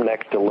you put him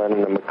next to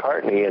Lennon and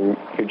McCartney, and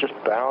you're just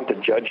bound to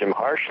judge him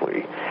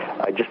harshly.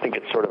 I just think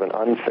it's sort of an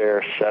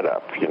unfair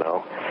setup,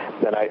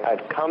 And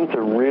I've come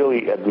to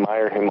really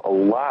admire him a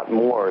lot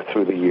more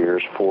through the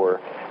years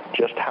for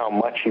just how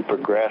much he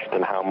progressed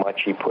and how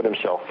much he put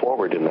himself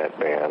forward in that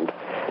band.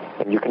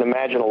 And you can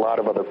imagine a lot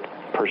of other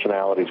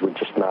personalities would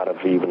just not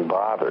have even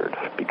bothered,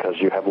 because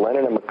you have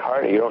Lennon and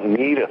McCartney. You don't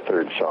need a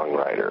third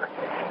songwriter.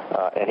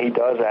 And he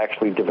does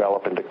actually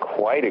develop into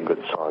quite a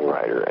good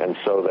songwriter. And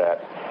so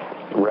that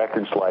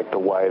records like the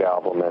White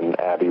Album and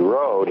Abbey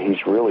Road,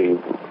 he's really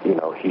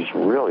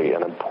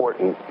an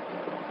important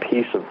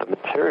piece of the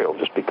material,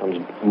 just becomes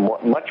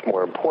much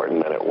more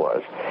important than it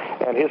was.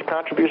 And his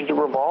contributions to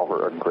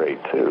Revolver are great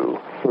too.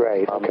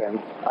 Right. Okay.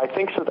 I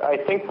think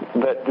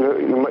that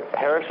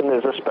Harrison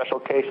is a special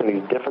case, and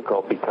he's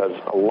difficult because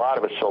a lot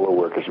of his solo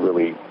work is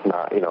really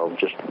not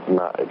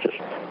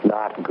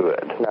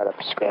good. Not up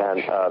to scratch.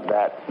 And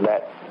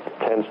that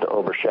tends to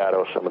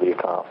overshadow some of the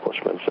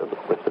accomplishments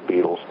with the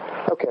Beatles.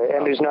 Okay.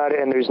 And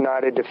there's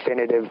not a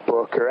definitive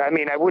book, or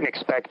I wouldn't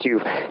expect you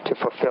to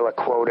fulfill a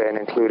quota and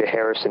include a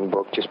Harrison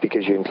book just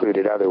because you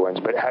included other ones.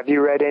 But have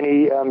you read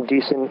any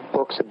decent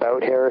books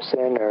about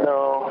Harrison? Or?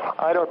 No,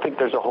 I don't think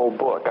there's a whole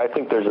book. I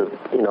think there's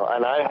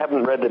and I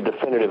haven't read the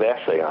definitive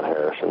essay on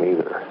Harrison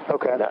either.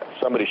 Okay.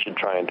 Somebody should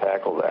try and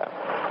tackle that.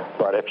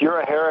 But if you're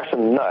a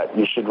Harrison nut,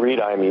 you should read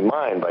I Me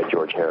Mine by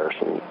George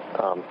Harrison.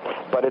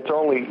 But it's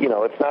only,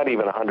 it's not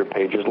even 100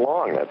 pages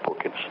long, that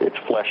book. It's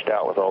fleshed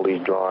out with all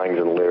these drawings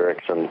and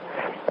lyrics and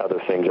other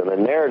things. And the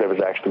narrative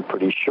is actually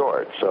pretty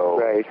short. So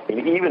right.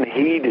 Even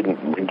he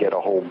didn't get a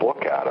whole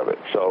book out of it.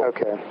 So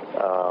okay.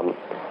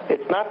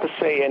 It's not to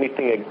say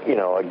anything,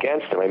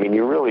 against him.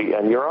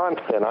 You're on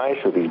thin ice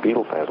with these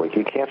Beatle fans. Like,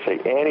 you can't say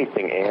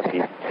anything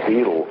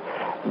anti-Beatle.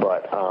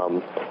 But,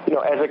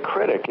 as a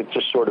critic, it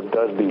just sort of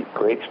does the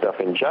great stuff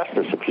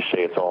injustice if you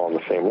say it's all on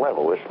the same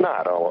level. It's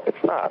not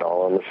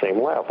all on the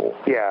same level.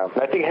 Yeah.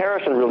 And I think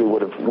Harrison really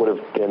would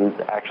have been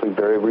actually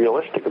very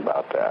realistic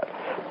about that.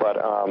 But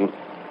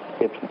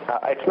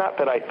it's not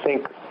that I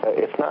think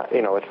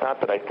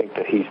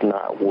that he's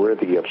not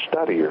worthy of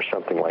study or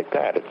something like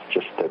that. It's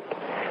just that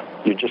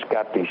you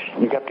got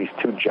these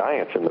two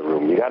giants in the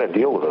room. You got to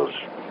deal with those.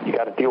 You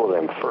got to deal with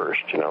them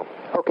first,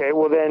 Okay,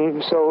 well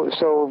then, so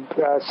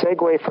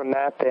segue from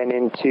that then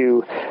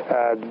into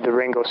the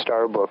Ringo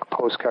Starr book,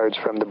 Postcards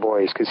from the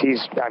Boys, because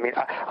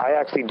I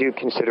actually do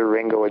consider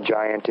Ringo a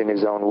giant in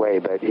his own way,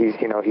 but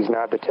he's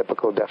not the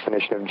typical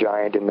definition of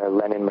giant in the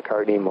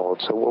Lennon-McCartney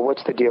mold. So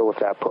what's the deal with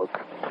that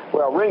book?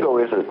 Well, Ringo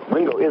is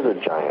a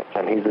giant,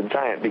 and he's a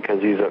giant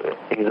because he's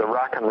a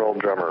rock and roll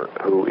drummer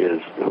who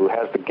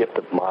has the gift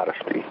of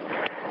modesty.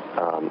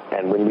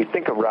 And when we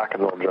think of rock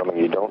and roll drumming,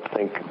 you don't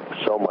think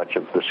so much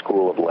of the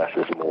school of less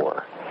is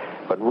more.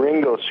 But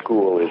Ringo's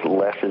school is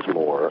less is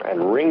more,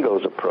 and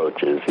Ringo's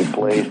approach is he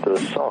plays to the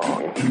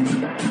song.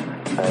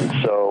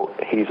 And so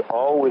he's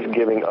always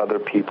giving other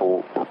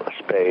people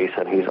space,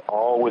 and he's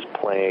always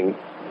playing,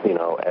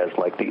 as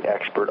like the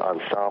expert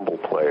ensemble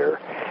player,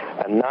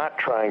 and not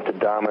trying to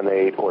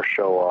dominate or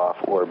show off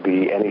or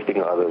be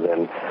anything other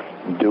than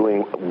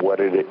doing what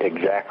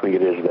exactly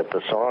it is that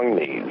the song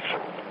needs.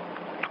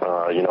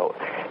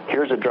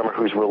 Here's a drummer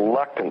who's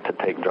reluctant to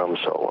take drum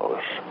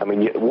solos.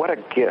 What a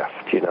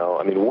gift,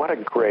 what a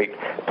great...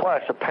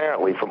 Plus,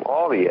 apparently, from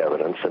all the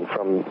evidence and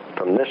from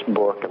this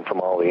book and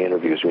from all the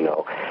interviews we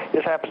know,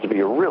 this happens to be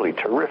a really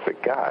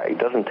terrific guy. He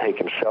doesn't take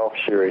himself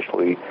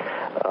seriously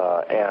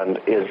and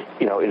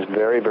is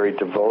very, very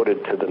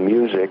devoted to the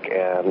music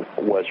and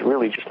was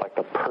really just like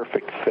the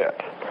perfect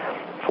fit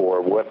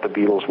for what the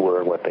Beatles were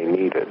and what they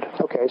needed.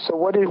 Okay, so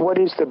what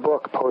is the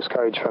book,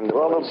 Postcards from the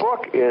Boys? Well, the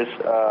book is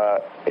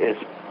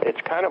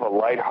it's kind of a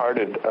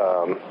lighthearted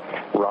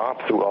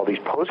romp through all these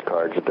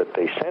postcards that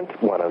they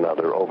sent one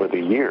another over the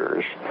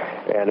years,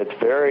 and it's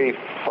very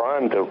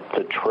fun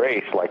to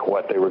trace like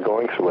what they were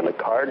going through and the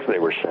cards they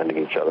were sending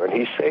each other. And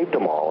he saved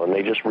them all, and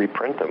they just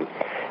reprint them,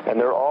 and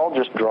they're all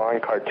just drawing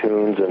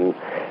cartoons and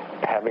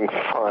having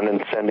fun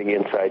and sending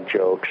inside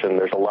jokes, and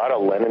there's a lot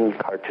of Lennon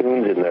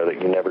cartoons in there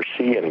that you never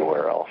see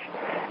anywhere else.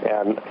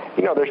 And,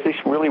 there's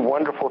these really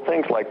wonderful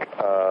things, like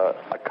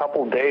a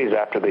couple days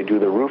after they do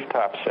the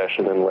rooftop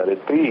session in Let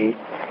It Be,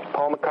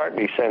 Paul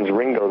McCartney sends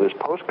Ringo this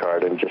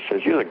postcard and just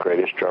says, "You're the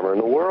greatest drummer in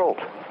the world."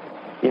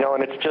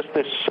 And it's just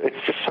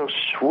so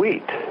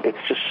sweet. It's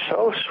just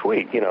so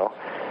sweet,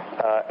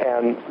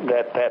 and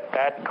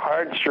that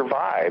card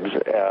survives,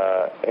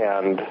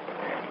 and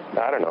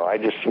I don't know.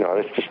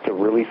 It's just a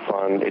really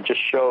fun. It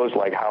just shows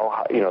like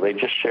how they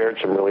just shared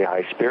some really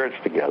high spirits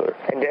together.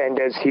 And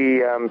does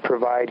he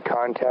provide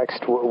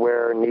context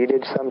where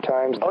needed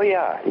sometimes? Oh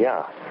yeah.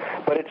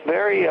 But it's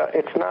very.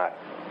 It's not.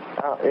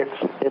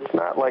 It's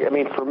not like, I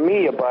mean, for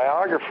me, a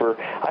biographer,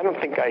 I don't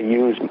think I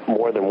use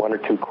more than one or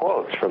two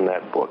quotes from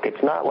that book.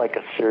 It's not like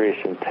a serious,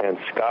 intense,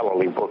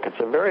 scholarly book. It's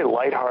a very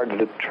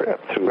lighthearted trip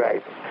through.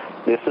 Right.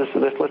 Let's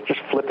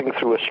just flipping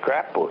through a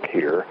scrapbook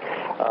here,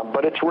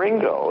 but it's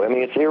Ringo. I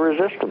mean, it's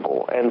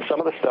irresistible, and some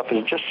of the stuff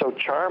is just so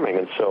charming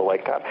and so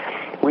like God.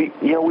 We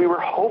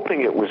were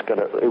hoping it was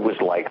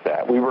like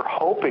that. We were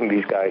hoping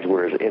these guys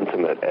were as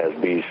intimate as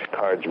these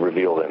cards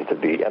reveal them to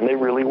be, and they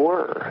really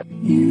were.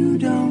 You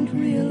don't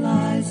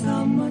realize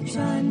how much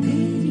I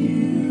need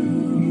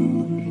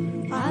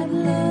you. I'd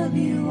love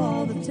you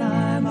all the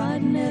time.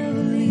 I'd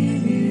never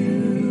leave you.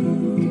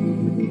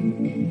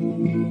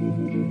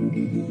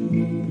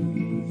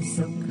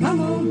 So come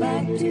on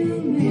back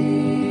to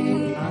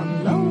me.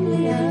 I'm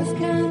lonely as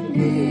can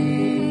be.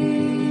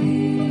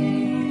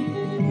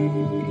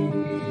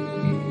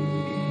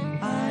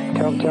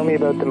 Tell me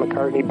about the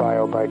McCartney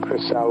bio by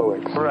Chris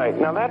Salowitz. Right.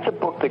 Now, that's a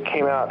book that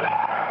came out,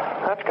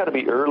 that's got to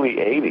be early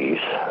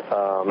 80s.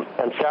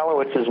 And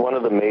Salowitz is one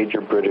of the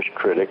major British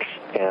critics,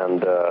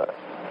 and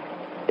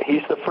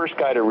he's the first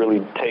guy to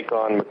really take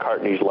on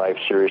McCartney's life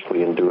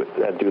seriously and do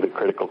the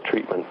critical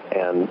treatment,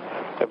 and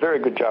a very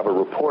good job of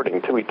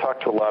reporting, too. He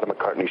talked to a lot of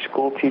McCartney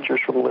school teachers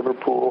from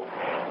Liverpool,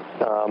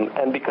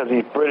 and because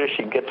he's British,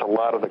 he gets a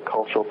lot of the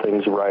cultural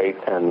things right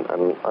and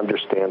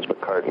understands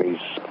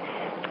McCartney's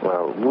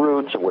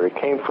roots and where he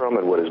came from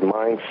and what his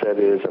mindset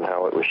is and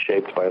how it was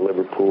shaped by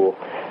Liverpool.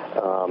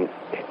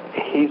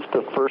 He's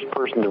the first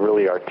person to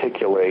really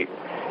articulate,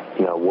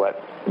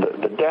 what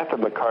the death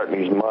of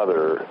McCartney's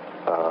mother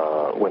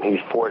when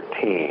he's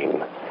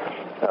 14,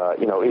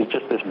 is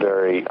just this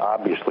very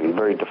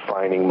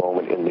defining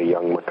moment in the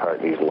young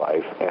McCartney's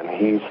life, and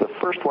he's the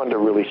first one to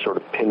really sort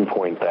of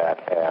pinpoint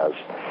that as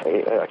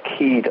a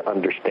key to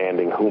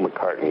understanding who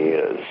McCartney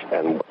is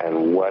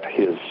and what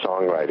his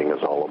songwriting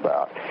is all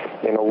about.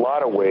 In a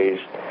lot of ways,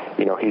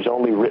 he's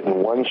only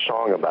written one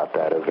song about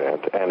that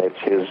event, and it's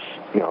his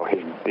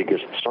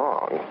biggest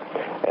song,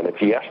 and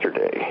it's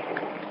Yesterday.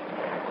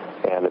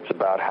 And it's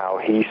about how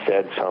he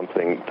said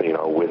something,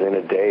 within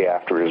a day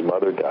after his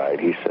mother died,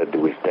 he said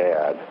to his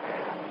dad,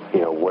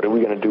 what are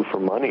we going to do for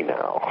money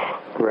now?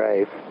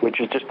 Right.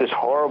 Which is just this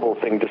horrible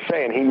thing to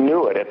say, and he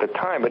knew it at the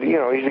time, but, he's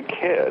a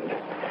kid.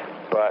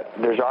 But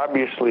there's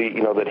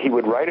obviously, that he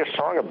would write a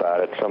song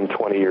about it some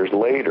 20 years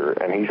later,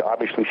 and he's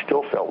obviously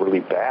still felt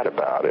really bad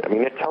about it. I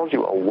mean, it tells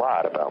you a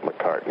lot about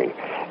McCartney.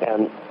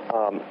 And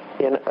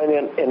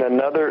in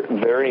another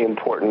very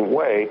important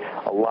way,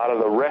 a lot of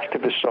the rest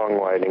of his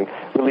songwriting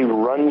really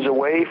runs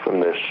away from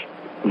this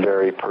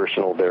very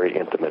personal, very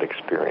intimate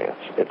experience.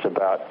 It's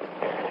about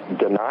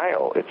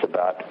denial. It's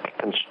about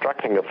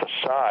constructing a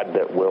facade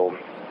that will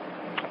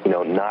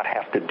not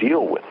have to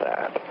deal with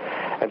that.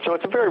 And so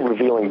it's a very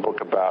revealing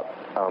book about,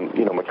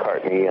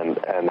 McCartney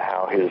and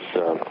how his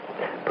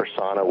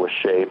persona was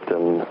shaped.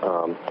 And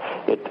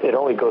it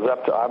only goes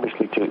up to,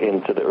 obviously,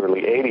 into the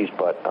early 80s,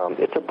 but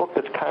it's a book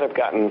that's kind of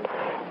gotten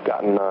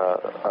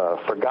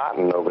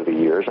forgotten over the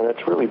years, and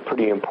it's really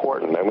pretty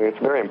important. I mean, it's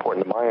very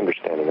important to my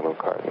understanding of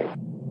McCartney.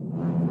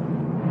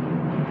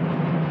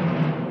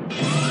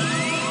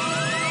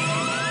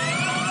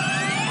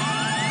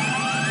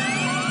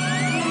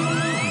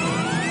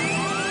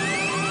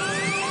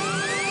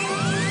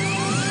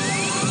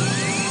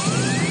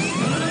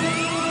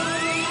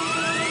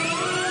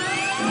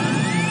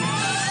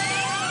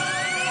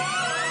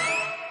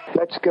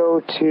 Let's go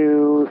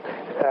to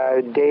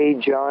Day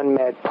John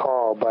Met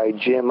Paul by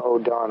Jim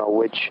O'Donnell,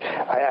 which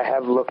I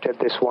have looked at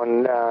this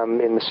one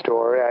in the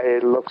store.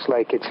 It looks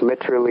like it's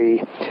literally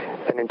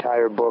an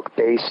entire book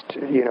based,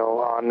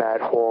 on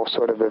that whole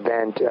sort of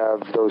event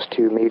of those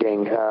two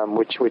meeting,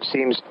 which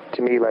seems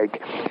to me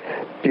like,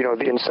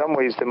 in some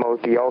ways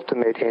the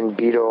ultimate in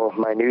Beatle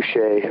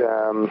minutiae.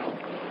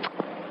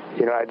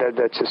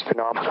 That's just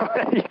phenomenal.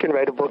 You can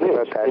write a book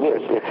about that. It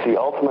is. It's the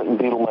ultimate in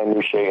Beatle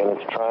minutiae, and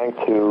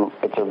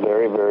it's a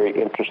very, very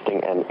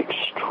interesting and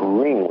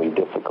extremely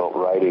difficult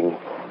writing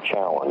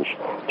challenge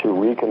to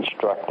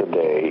reconstruct the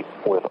day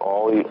with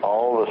all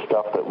the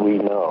stuff that we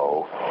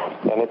know,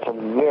 and it's a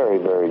very,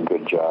 very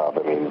good job.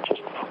 I mean,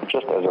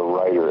 just as a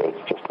writer,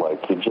 it's just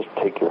like you just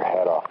take your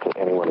hat off to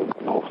anyone who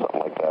can pull something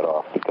like that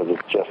off, because it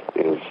just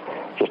is,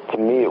 to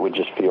me, it would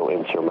just feel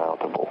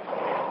insurmountable.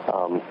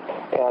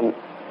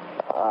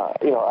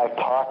 I've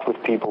talked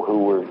with people who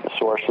were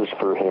sources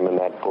for him in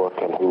that book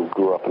and who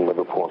grew up in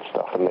Liverpool and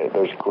stuff, and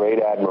there's great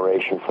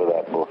admiration for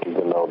that book,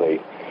 even though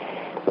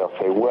they'll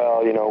say,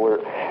 well,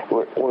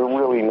 we're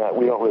really not,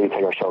 we don't really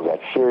take ourselves that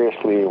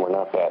seriously, and we're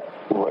not that,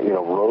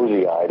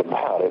 rosy-eyed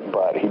about it,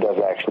 but he does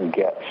actually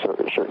get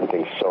certain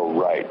things so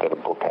right that a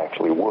book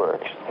actually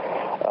works.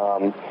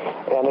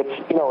 And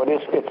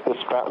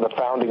it's the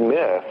founding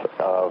myth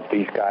of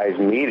these guys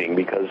meeting,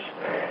 because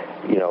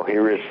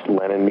here is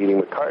Lennon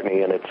meeting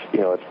McCartney, and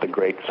it's the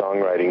great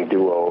songwriting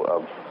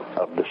duo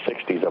of the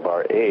 60s of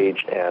our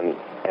age, and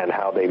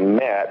how they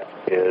met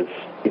is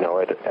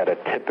at a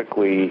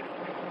typically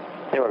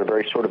at a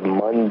very sort of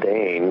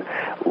mundane,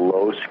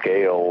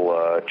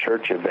 low-scale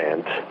church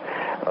event.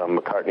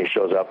 McCartney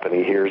shows up and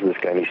he hears this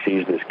guy and he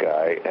sees this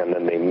guy, and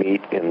then they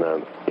meet in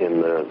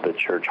the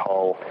church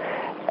hall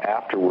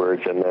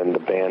afterwards, and then the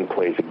band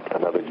plays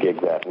another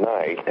gig that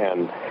night.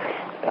 And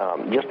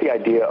just the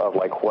idea of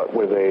like, what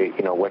were they,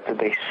 what did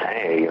they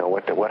say,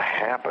 what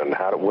happened,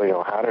 how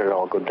did it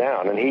all go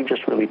down? And he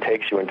just really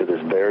takes you into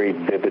this very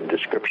vivid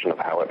description of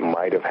how it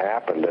might have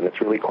happened, and it's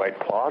really quite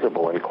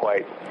plausible and it's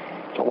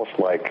almost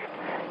like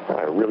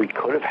it really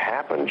could have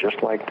happened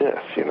just like this,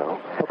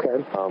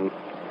 Okay.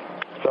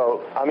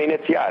 So, I mean,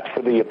 it's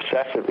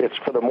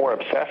for the more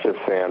obsessive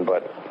fan,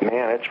 but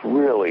man, it's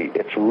really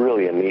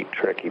a neat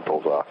trick he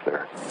pulls off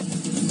there.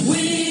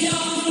 We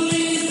all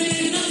live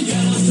in a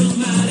yellow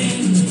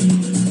submarine,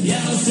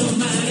 yellow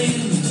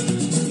submarine,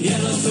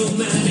 yellow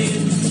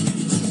submarine.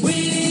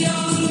 We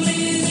all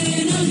live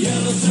in a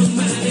yellow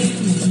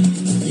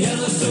submarine,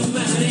 yellow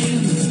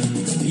submarine,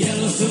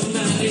 yellow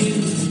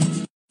submarine.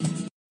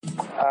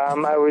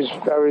 I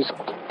was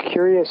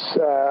curious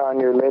on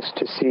your list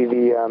to see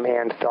the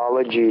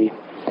anthology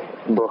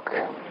book,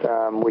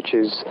 which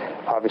is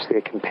obviously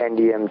a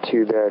compendium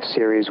to the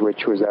series,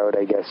 which was out,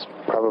 I guess,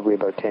 probably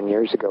about 10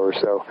 years ago or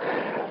so.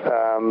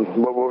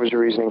 What was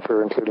your reasoning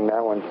for including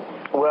that one?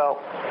 Well,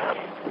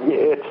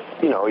 it's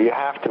you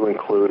have to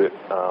include it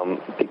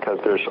because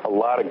there's a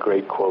lot of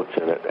great quotes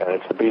in it, and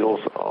it's the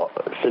Beatles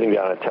sitting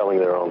down and telling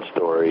their own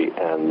story,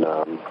 and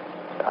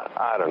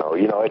I don't know.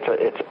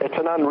 It's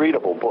an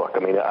unreadable book. I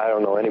mean, I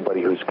don't know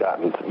anybody who's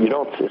gotten.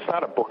 It's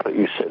not a book that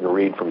you sit and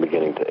read from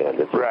beginning to end.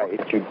 It's right. A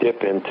book that you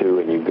dip into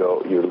and you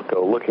go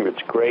looking.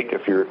 It's great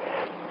if you're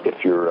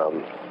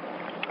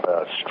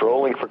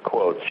strolling for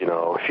quotes.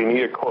 If you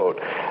need a quote,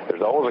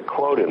 there's always a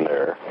quote in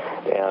there,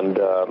 and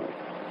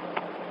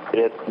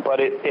it's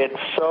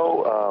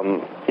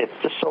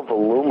just so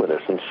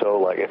voluminous and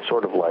so it's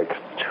sort of like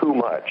too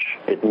much.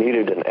 It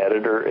needed an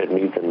editor. It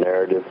needs a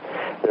narrative.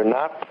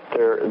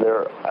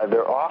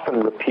 They're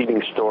often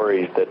repeating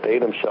stories that they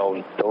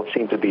themselves don't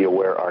seem to be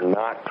aware are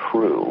not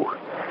true.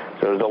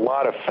 So there's a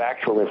lot of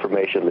factual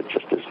information that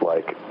just is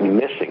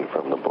missing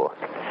from the book.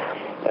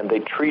 And they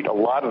treat a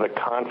lot of the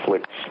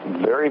conflicts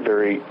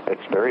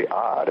it's very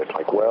odd. It's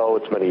like, well,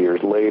 it's many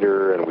years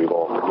later, and we've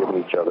all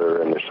forgiven each other,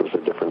 and this was a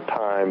different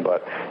time,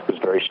 but it was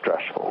very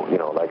stressful.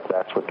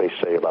 That's what they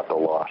say about the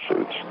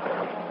lawsuits.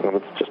 And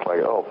it's just like,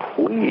 oh,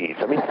 please.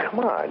 I mean, come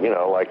on.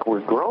 We're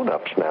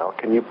grown-ups now.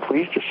 Can you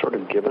please just sort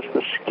of give us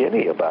the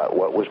skinny about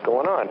what was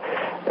going on?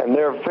 And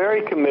they're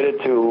very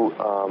committed to,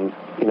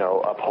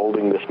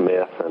 upholding this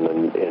myth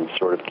and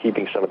sort of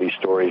keeping some of these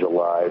stories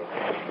alive.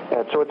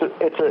 And so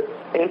it's an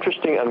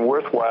interesting and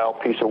worthwhile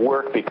piece of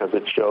work because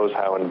it shows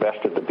how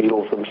invested the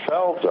Beatles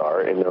themselves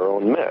are in their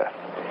own myth.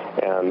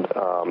 And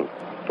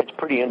it's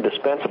pretty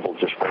indispensable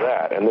just for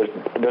that. And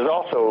there's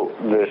also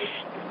this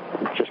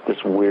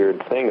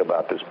weird thing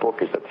about this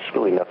book is that there's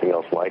really nothing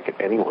else like it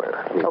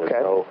anywhere. I mean,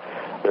 okay.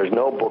 There's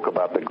no book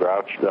about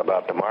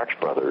the Marx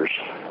Brothers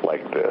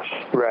like this.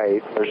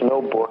 Right. There's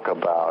no book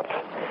about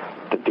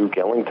the Duke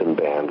Ellington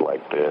Band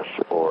like this,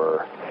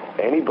 or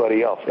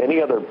anybody else,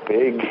 any other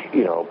big,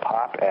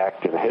 pop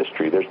act in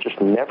history. There's just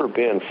never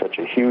been such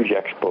a huge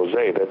expose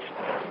that's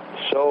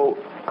so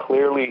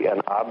clearly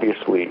and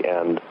obviously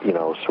and,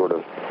 sort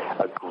of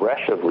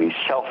aggressively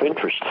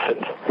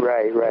self-interested.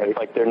 Right. It's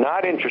like they're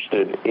not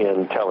interested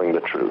in telling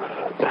the truth.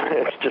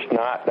 It's just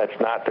that's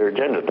not their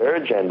agenda. Their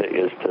agenda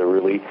is to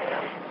really,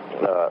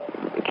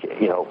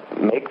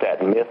 make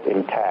that myth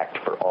intact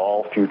for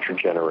all future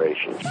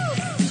generations.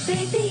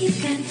 Baby, you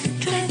can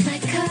drive my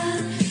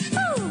car.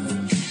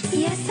 Oh,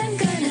 yes, I'm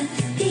gonna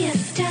be a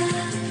star.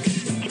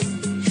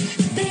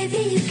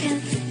 Baby, you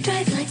can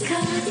drive my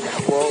car.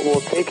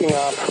 Well, taking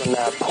off from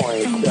that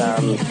point,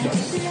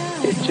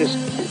 it's just,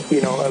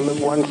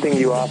 one thing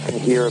you often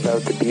hear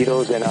about the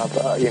Beatles, and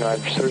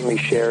I've certainly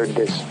shared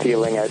this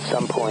feeling at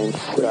some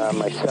points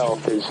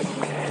myself, is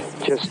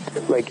just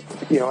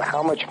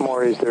how much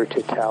more is there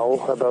to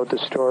tell about the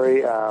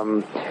story? I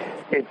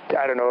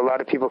don't know, a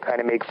lot of people kind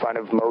of make fun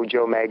of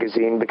Mojo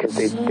magazine because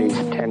they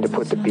tend to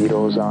put the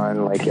Beatles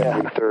on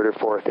every third or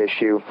fourth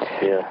issue.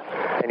 Yeah.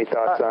 Any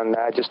thoughts on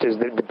that? Just as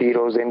the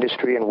Beatles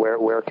industry, and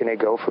where can it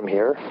go from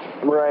here?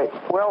 Right.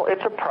 Well,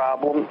 it's a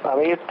problem. I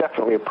mean, it's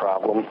definitely a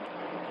problem.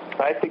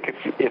 I think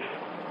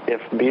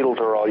if Beatles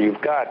are all you've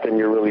got, then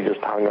you're really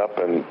just hung up,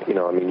 and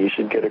you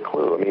should get a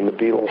clue. I mean, the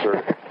Beatles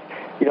are,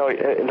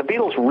 the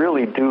Beatles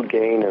really do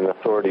gain an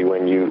authority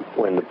when you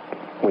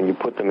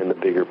put them in the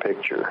bigger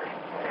picture.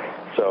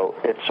 So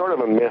it's sort of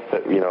a myth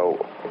that you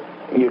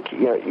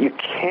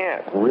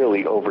can't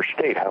really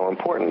overstate how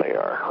important they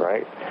are,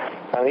 right?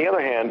 On the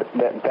other hand,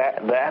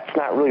 that's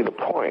not really the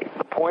point.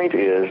 The point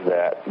is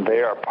that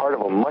they are part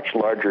of a much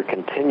larger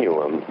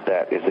continuum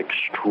that is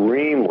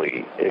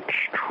extremely,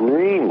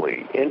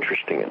 extremely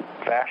interesting and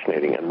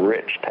fascinating and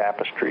rich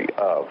tapestry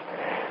of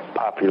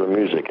popular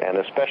music, and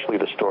especially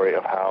the story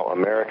of how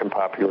American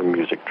popular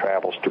music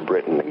travels to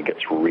Britain and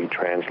gets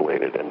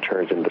retranslated and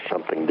turns into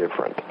something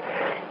different.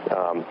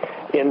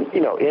 In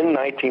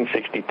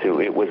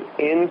 1962, it was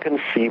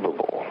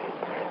inconceivable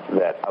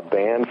that a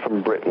band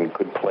from Britain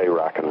could play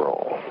rock and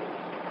roll.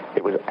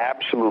 It was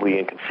absolutely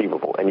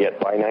inconceivable, and yet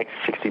by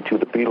 1962,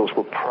 the Beatles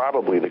were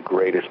probably the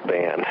greatest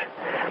band,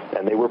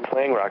 and they were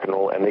playing rock and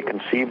roll, and they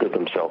conceived of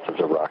themselves as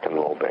a rock and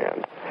roll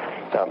band.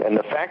 And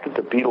the fact that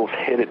the Beatles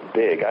hit it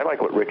big, I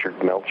like what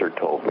Richard Meltzer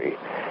told me.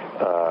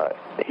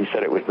 He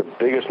said it was the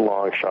biggest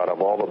long shot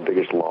of all the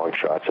biggest long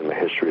shots in the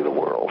history of the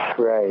world.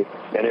 Right.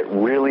 And it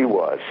really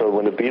was. So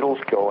when the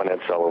Beatles go on Ed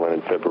Sullivan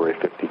in February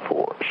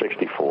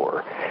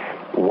 64,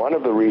 one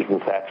of the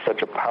reasons that's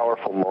such a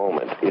powerful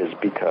moment is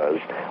because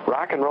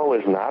rock and roll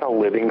is not a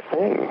living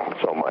thing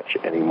so much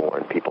anymore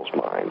in people's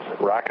minds.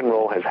 Rock and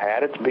roll has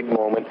had its big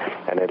moment,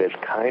 and it has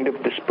kind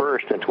of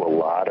dispersed into a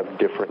lot of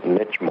different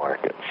niche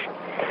markets,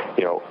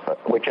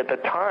 which at the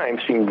time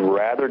seemed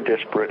rather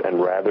disparate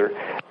and rather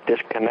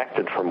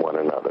disconnected from one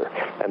another.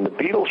 And the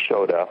Beatles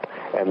showed up,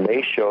 and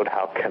they showed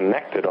how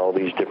connected all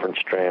these different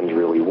strands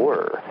really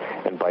were.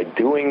 And by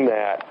doing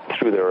that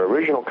through their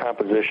original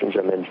compositions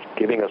and then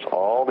giving us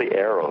all the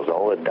arrows,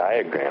 all the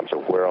diagrams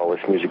of where all this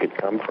music had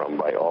come from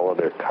by all of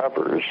their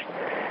covers,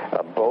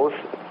 both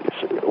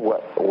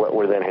what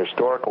were then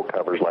historical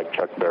covers like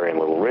Chuck Berry and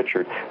Little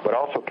Richard, but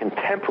also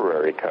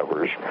contemporary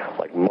covers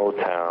like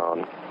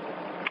Motown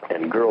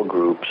and girl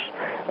groups.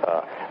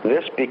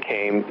 This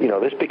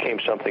became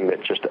something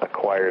that just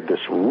acquired this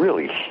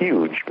really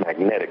huge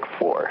magnetic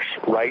force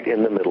right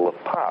in the middle of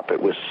pop.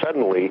 It was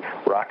suddenly,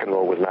 rock and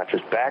roll was not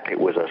just back, it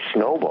was a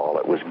snowball.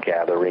 It was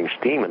gathering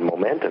steam and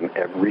momentum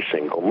every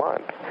single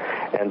month.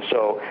 And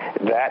so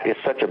that is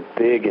such a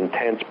big,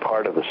 intense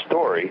part of the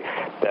story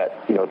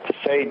that,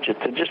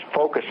 to just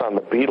focus on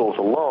the Beatles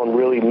alone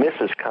really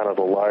misses kind of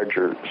the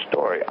larger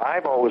story.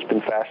 I've always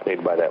been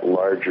fascinated by that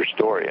larger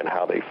story and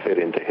how they fit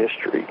into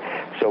history.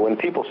 So when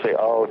people say,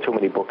 oh, too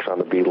many books on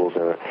the Beatles,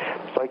 and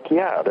it's like,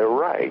 yeah, they're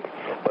right.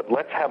 But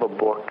let's have a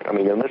book, and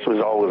this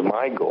was always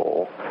my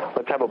goal,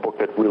 let's have a book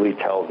that really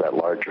tells that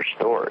larger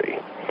story.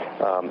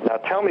 Now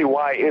tell me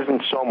why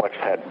isn't so much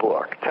that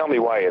book. Tell me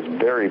why it's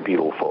very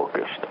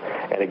Beatle-focused,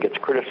 and it gets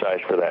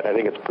criticized for that. I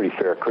think it's pretty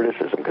fair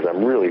criticism because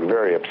I'm really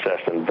very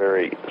obsessed and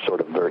very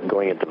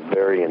going into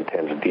very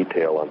intense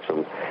detail on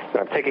some,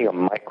 I'm taking a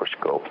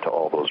microscope to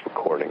all those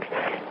recordings.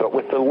 But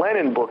with the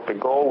Lennon book, the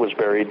goal was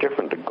very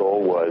different. The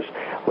goal was,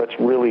 let's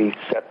really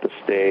set the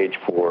stage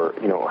for,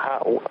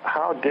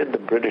 how did the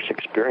British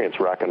experience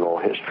rock and roll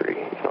history?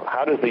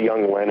 How does the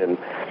young Lennon,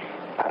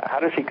 how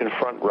does he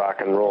confront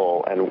rock and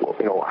roll, and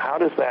how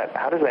does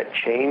that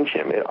change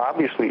him? It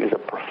obviously is a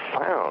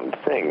profound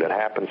thing that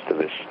happens to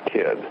this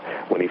kid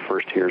when he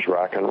first hears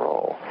rock and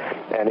roll,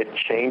 and it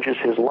changes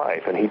his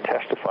life, and he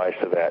testifies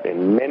to that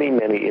in many,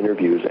 many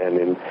interviews and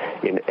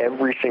in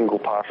every single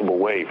possible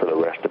way for the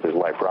rest of his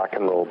life. Rock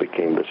and roll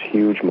became this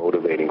huge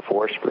motivating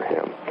force for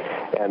him,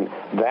 and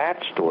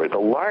that story, the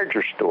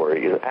larger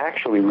story, is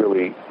actually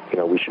really,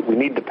 we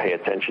need to pay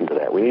attention to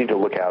that. We need to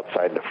look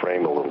outside the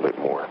frame a little bit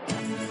more.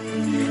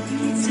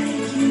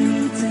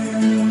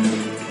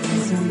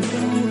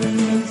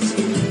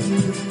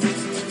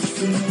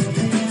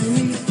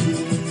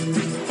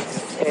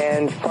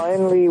 And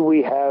finally,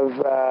 we have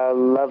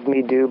Love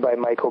Me Do by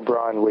Michael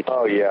Braun, which is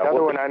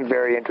another one I'm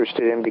very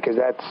interested in because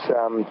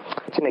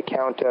it's an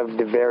account of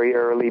the very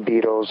early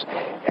Beatles,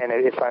 and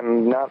if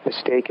I'm not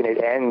mistaken,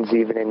 it ends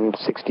even in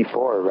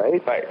 '64,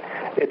 right? Right.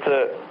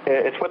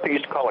 It's what they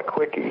used to call a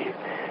quickie.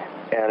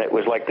 And it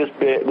was like this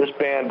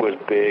band was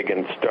big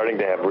and starting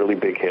to have really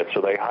big hits,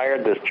 so they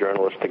hired this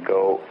journalist to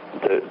go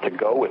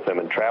with them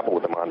and travel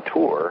with them on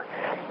tour,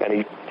 and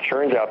he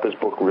churns out this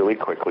book really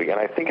quickly, and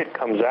I think it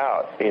comes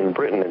out in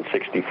Britain in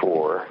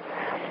 '64.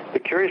 The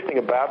curious thing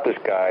about this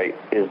guy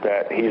is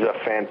that he's a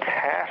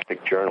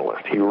fantastic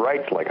journalist. He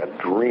writes like a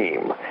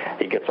dream.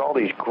 He gets all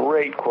these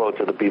great quotes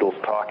of the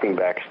Beatles talking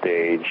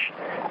backstage.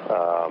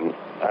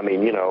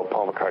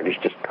 Paul McCartney's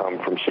just come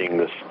from seeing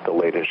the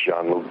latest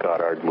Jean-Luc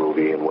Godard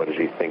movie, and what does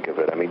he think of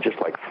it? Just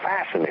like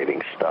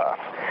fascinating stuff.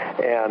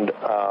 And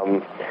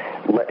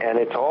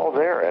it's all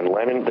there. And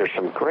Lennon, there's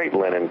some great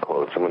Lennon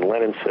quotes. And when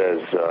Lennon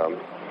says,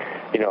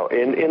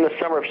 in the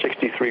summer of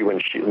 '63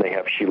 when they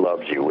have She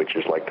Loves You, which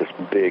is like this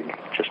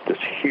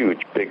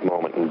huge, big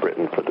moment in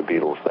Britain for the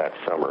Beatles that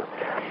summer.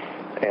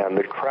 And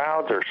the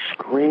crowds are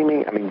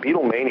screaming.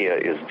 Beatlemania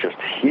is just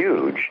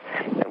huge.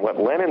 And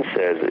what Lennon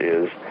says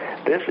is,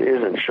 this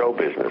isn't show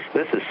business.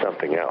 This is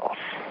something else.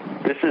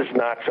 This is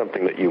not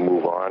something that you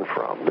move on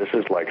from.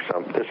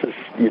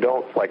 You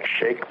don't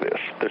shake this.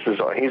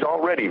 He's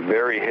already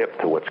very hip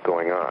to what's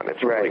going on.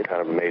 It's really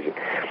kind of amazing.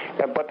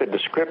 But the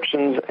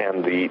descriptions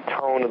and the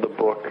tone of the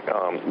book,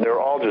 they're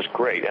all just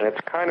great. And it's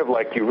kind of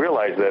like you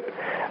realize that,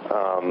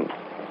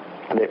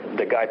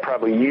 the guy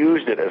probably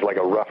used it as like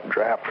a rough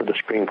draft for the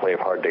screenplay of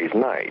Hard Day's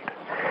Night.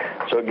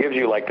 So it gives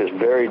you like this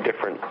very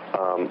different,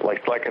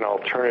 like an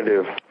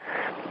alternative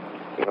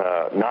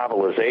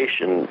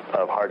novelization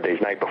of Hard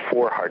Day's Night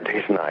before Hard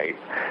Day's Night,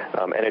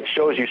 and it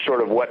shows you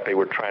sort of what they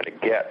were trying to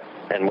get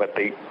and what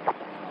they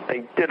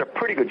did a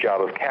pretty good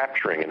job of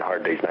capturing in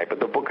Hard Day's Night, but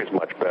the book is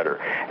much better.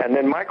 And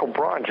then Michael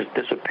Braun just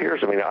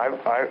disappears. I mean,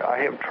 I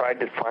have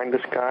tried to find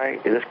this guy.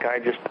 This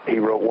guy he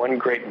wrote one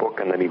great book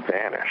and then he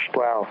vanished.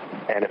 Wow.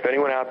 And if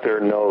anyone out there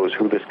knows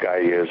who this guy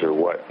is or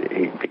what,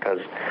 because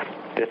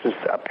this is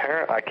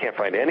apparent, I can't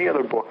find any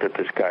other book that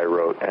this guy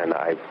wrote, and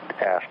I've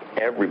asked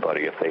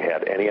everybody if they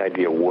had any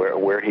idea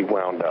where he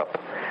wound up.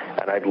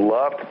 And I'd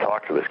love to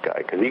talk to this guy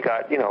because he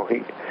got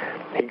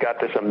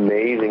this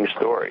amazing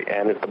story.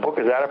 And if the book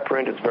is out of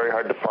print, it's very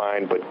hard to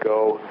find, but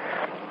go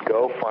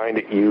find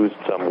it used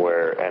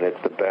somewhere, and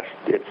it's the best.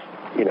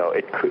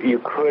 You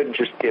could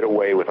just get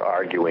away with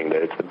arguing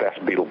that it's the best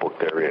Beatle book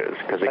there is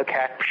because it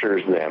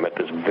captures them at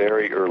this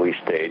very early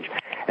stage,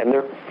 and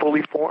they're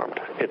fully formed.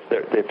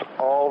 It's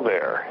all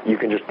there. You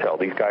can just tell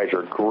these guys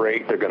are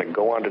great. They're going to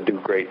go on to do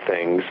great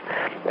things,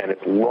 and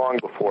it's long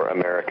before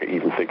America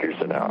even figures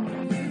it out.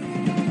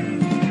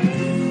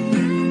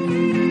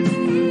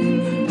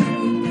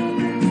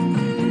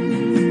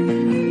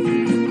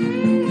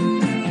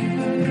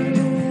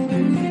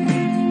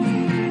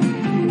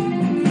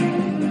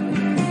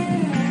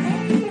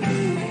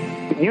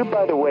 You,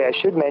 by the way, I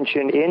should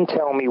mention, in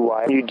Tell Me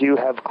Why, you do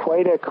have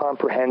quite a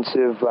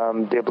comprehensive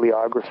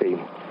bibliography.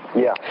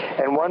 Yeah.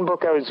 And one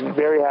book I was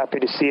very happy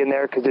to see in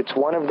there because it's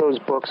one of those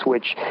books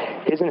which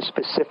isn't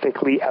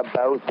specifically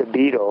about the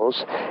Beatles,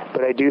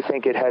 but I do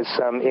think it has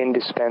some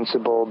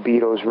indispensable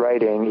Beatles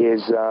writing,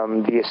 is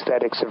The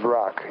Aesthetics of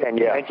Rock. And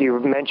you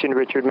mentioned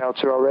Richard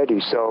Meltzer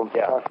already, so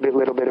talk a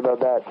little bit about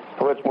that.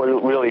 Well, it's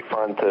really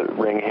fun to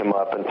ring him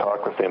up and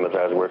talk with him as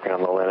I was working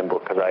on the Lennon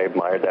book because I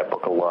admired that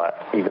book a lot,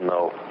 even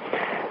though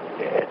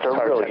it's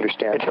hard to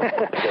understand. It's to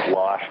get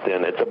lost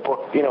in. It's a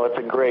book, it's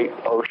a great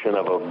ocean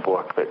of a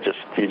book that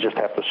you just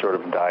have to sort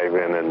of dive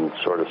in and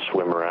sort of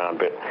swim around.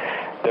 But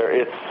there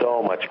is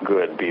so much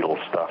good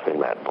Beatles stuff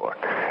in that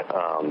book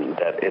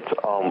that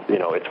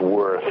it's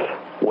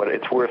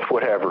worth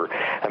whatever.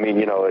 I mean,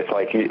 it's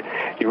like you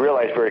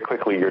realize very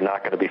quickly you're not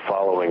going to be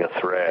following a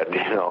thread.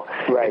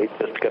 Right.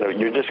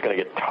 You're just going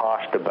to get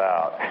tossed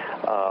about.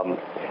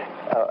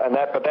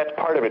 But that's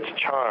part of its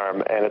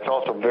charm, and it's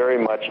also very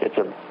much it's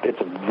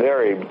very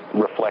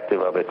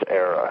reflective of its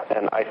era.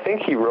 And I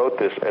think he wrote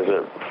this as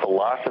a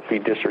philosophy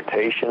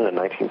dissertation in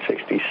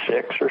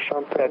 1966 or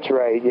something. That's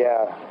right.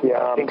 Yeah.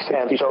 I think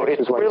 66 and so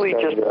it's really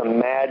just a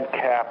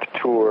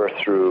madcap tour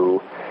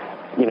through.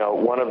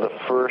 One of the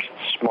first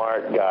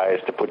smart guys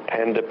to put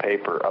pen to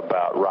paper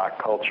about rock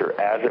culture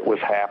as it was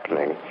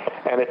happening,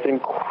 and it's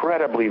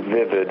incredibly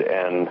vivid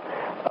and.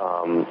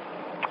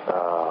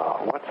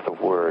 What's the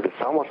word?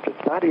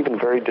 It's not even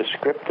very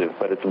descriptive,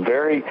 but it's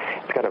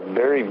got a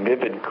very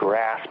vivid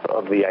grasp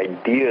of the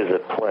ideas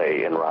at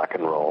play in rock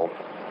and roll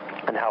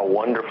and how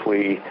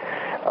wonderfully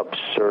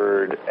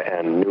absurd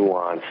and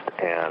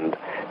nuanced and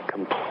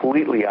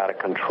completely out of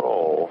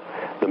control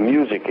the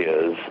music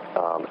is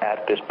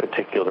at this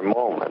particular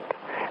moment.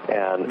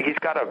 And he's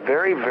got a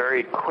very,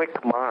 very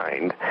quick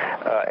mind,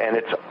 and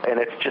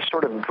it's just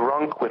sort of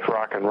drunk with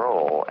rock and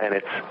roll.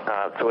 And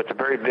so it's a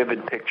very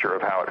vivid picture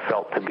of how it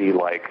felt to be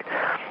like,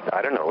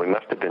 I don't know, he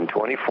must have been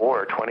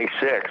 24 or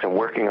 26 and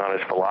working on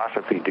his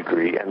philosophy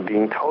degree and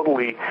being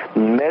totally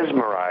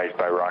mesmerized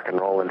by rock and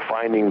roll and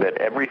finding that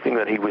everything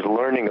that he was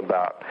learning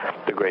about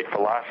the great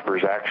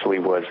philosophers actually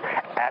was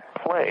at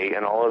play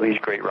in all of these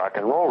great rock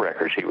and roll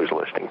records he was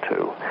listening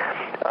to.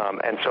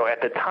 And so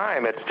at the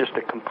time, it's just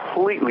a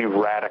completely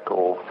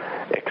radical,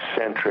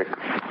 eccentric,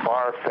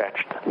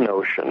 far-fetched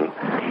notion,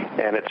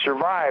 and it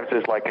survives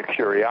as like a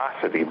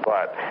curiosity,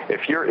 but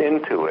if you're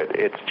into it,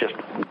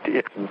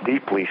 it's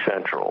deeply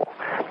central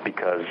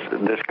because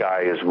this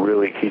guy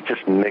he's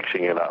just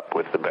mixing it up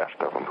with the best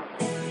of them.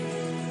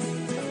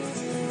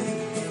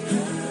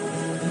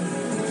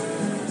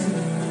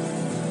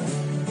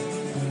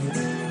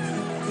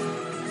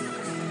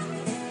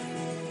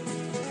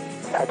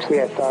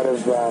 Actually, I thought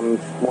of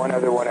one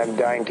other one I'm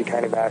dying to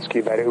kind of ask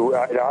you about.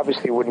 It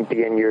obviously wouldn't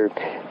be in your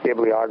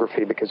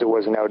bibliography because it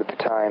wasn't out at the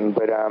time,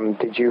 but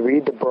did you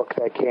read the book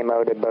that came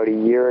out about a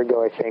year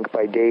ago, I think,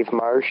 by Dave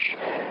Marsh,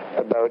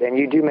 and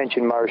you do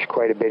mention Marsh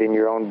quite a bit in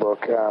your own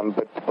book,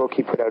 but the book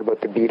he put out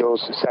about the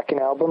Beatles' second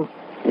album?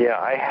 Yeah,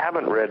 I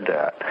haven't read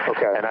that.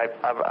 Okay. And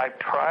I've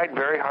tried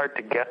very hard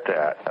to get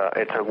that.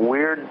 It's a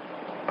weird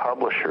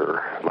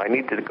publisher. I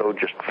need to go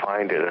just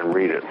find it and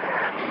read it.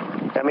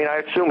 I mean, I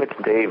assume it's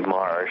Dave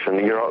Marsh, and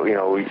you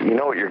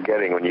know what you're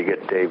getting when you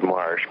get Dave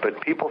Marsh.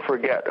 But people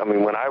forget. I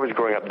mean, when I was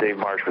growing up, Dave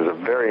Marsh was a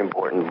very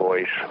important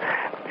voice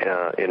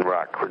in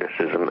rock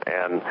criticism,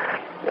 and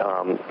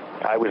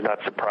I was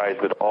not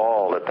surprised at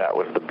all that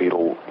was the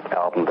Beatles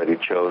album that he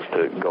chose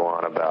to go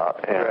on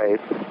about. And, right.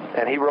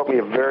 And he wrote me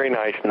a very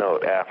nice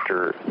note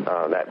after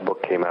that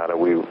book came out, and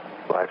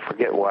I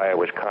forget why I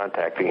was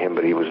contacting him,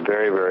 but he was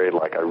very, very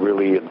like, I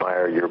really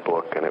admire your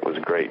book, and it was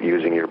great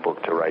using your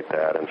book to write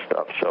that and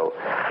stuff. So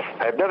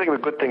I have nothing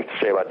but good things to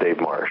say about Dave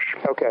Marsh.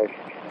 Okay.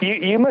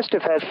 You must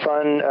have had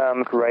fun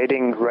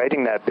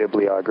writing that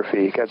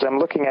bibliography, because I'm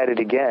looking at it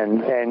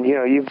again, and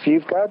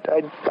you've got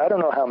I don't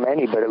know how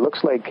many, but it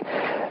looks like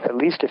at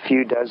least a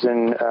few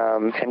dozen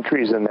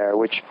entries in there,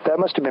 which that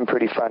must have been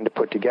pretty fun to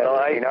put together. Well,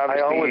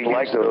 I always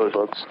liked those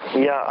books.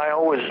 Yeah, I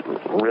always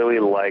really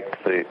liked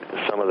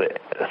some of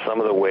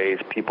the ways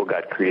people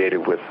got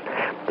creative with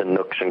the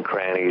nooks and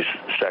crannies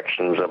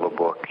sections of a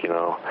book,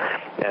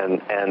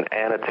 and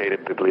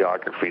annotated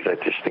bibliographies. I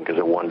just think is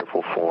a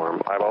wonderful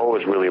form. I've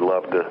always really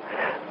loved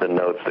the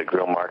notes that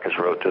Grill Marcus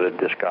wrote to the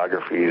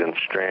discographies and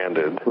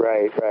Stranded.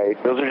 Right.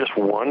 Those are just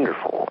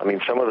wonderful. I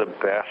mean, some of the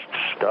best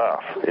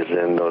stuff is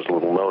in those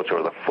little notes,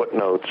 or the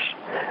footnotes,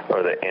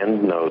 or the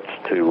end notes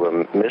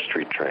to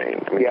Mystery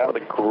Train. I mean, some of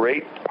the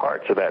great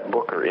parts of that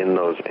book are in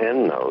those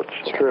end notes.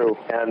 It's true.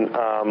 And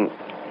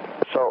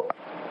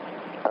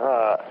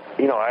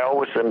I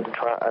always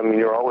am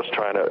you're always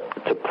trying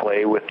to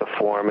play with the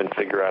form and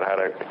figure out how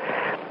to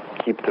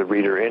keep the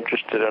reader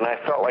interested. And I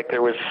felt like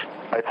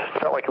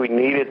we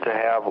needed to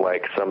have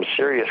like some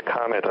serious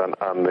comment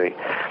on the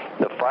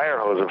fire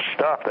hose of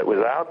stuff that was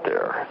out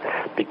there,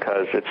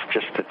 because it's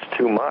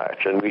too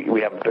much. And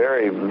we have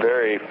very,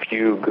 very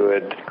few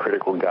good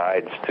critical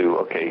guides to,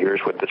 okay,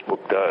 here's what this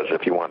book does.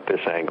 If you want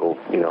this angle,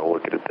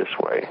 look at it this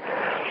way.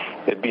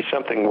 It'd be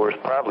something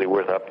probably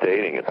worth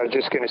updating. I was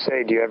just going to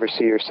say, do you ever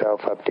see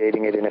yourself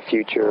updating it in a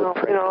future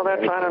print?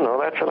 I don't know.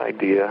 That's an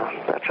idea.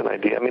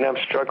 I mean, I'm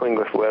struggling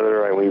with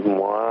whether I even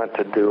want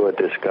to do a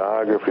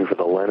discography for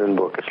the Lennon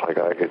book. It's like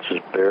I could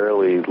just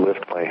barely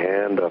lift my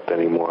hand up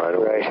anymore. I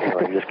don't. Right.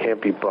 I just can't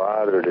be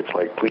bothered. It's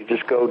like, please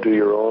just go do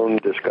your own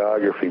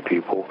discography,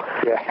 people.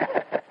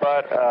 Yeah.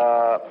 But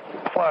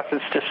plus,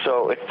 it's just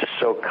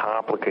so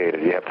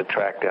complicated. You have to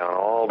track down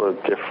all the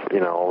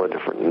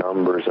different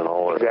numbers and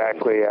all that.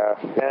 Exactly.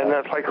 And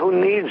that's like, who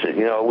needs it?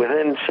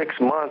 Within 6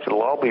 months,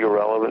 it'll all be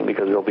irrelevant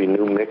because there'll be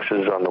new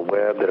mixes on the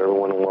web that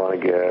everyone will want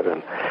to get.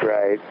 And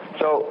right.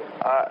 So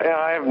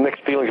I have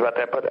mixed feelings about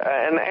that. But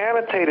an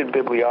annotated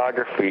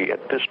bibliography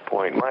at this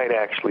point might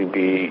actually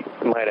be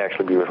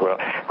worthwhile.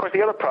 Of course,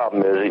 the other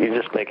problem is that you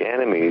just make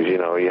enemies.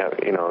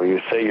 You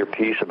say your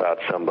piece about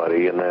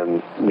somebody, and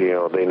then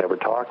they never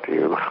talk to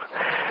you.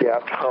 Yeah.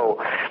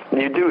 So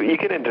you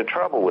get into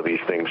trouble with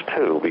these things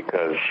too,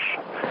 because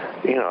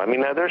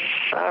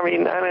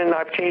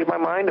I've changed my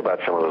mind about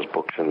some of those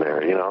books in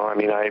there.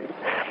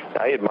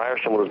 I admire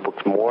some of those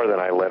books more than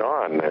I let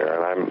on there,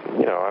 and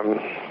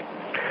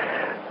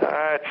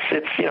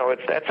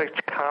it's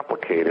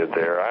complicated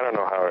there. I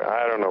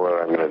don't know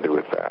what I'm going to do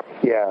with that.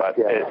 Yeah.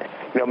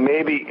 But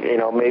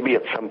maybe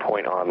at some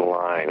point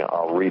online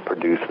I'll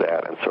reproduce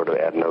that and sort of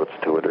add notes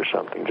to it or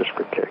something just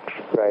for kicks.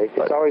 Right.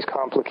 It's always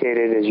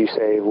complicated, as you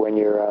say, when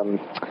you're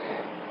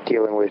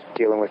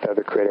dealing with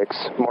other critics,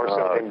 more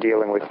so than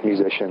dealing with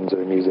musicians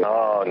or music.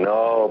 Oh,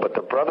 no, but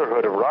the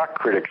Brotherhood of Rock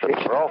Critics,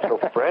 we're all so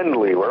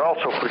friendly. We're all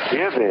so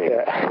forgiving.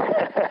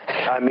 Yeah.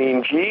 I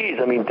mean,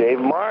 Dave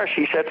Marsh,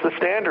 he sets the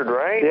standard,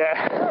 right?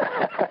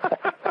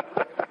 Yeah.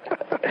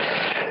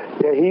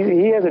 Yeah,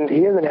 he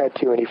hasn't had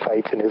too many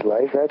fights in his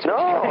life.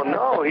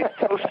 No, he's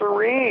so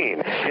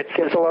serene. It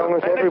gets along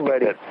with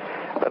everybody.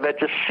 That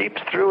just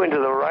seeps through into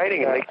the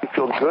writing and makes you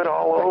feel good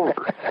all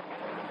over.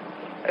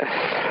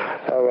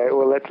 All right,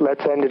 well,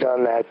 let's end it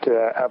on that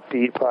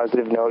upbeat,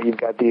 positive note. You've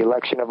got the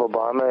election of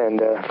Obama and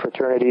the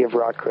fraternity of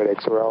rock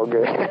critics. We're all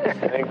good.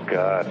 Thank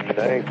God.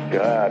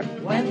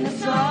 When the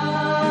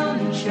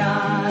sun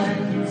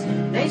shines,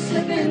 they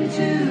slip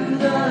into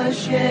the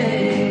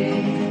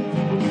shade.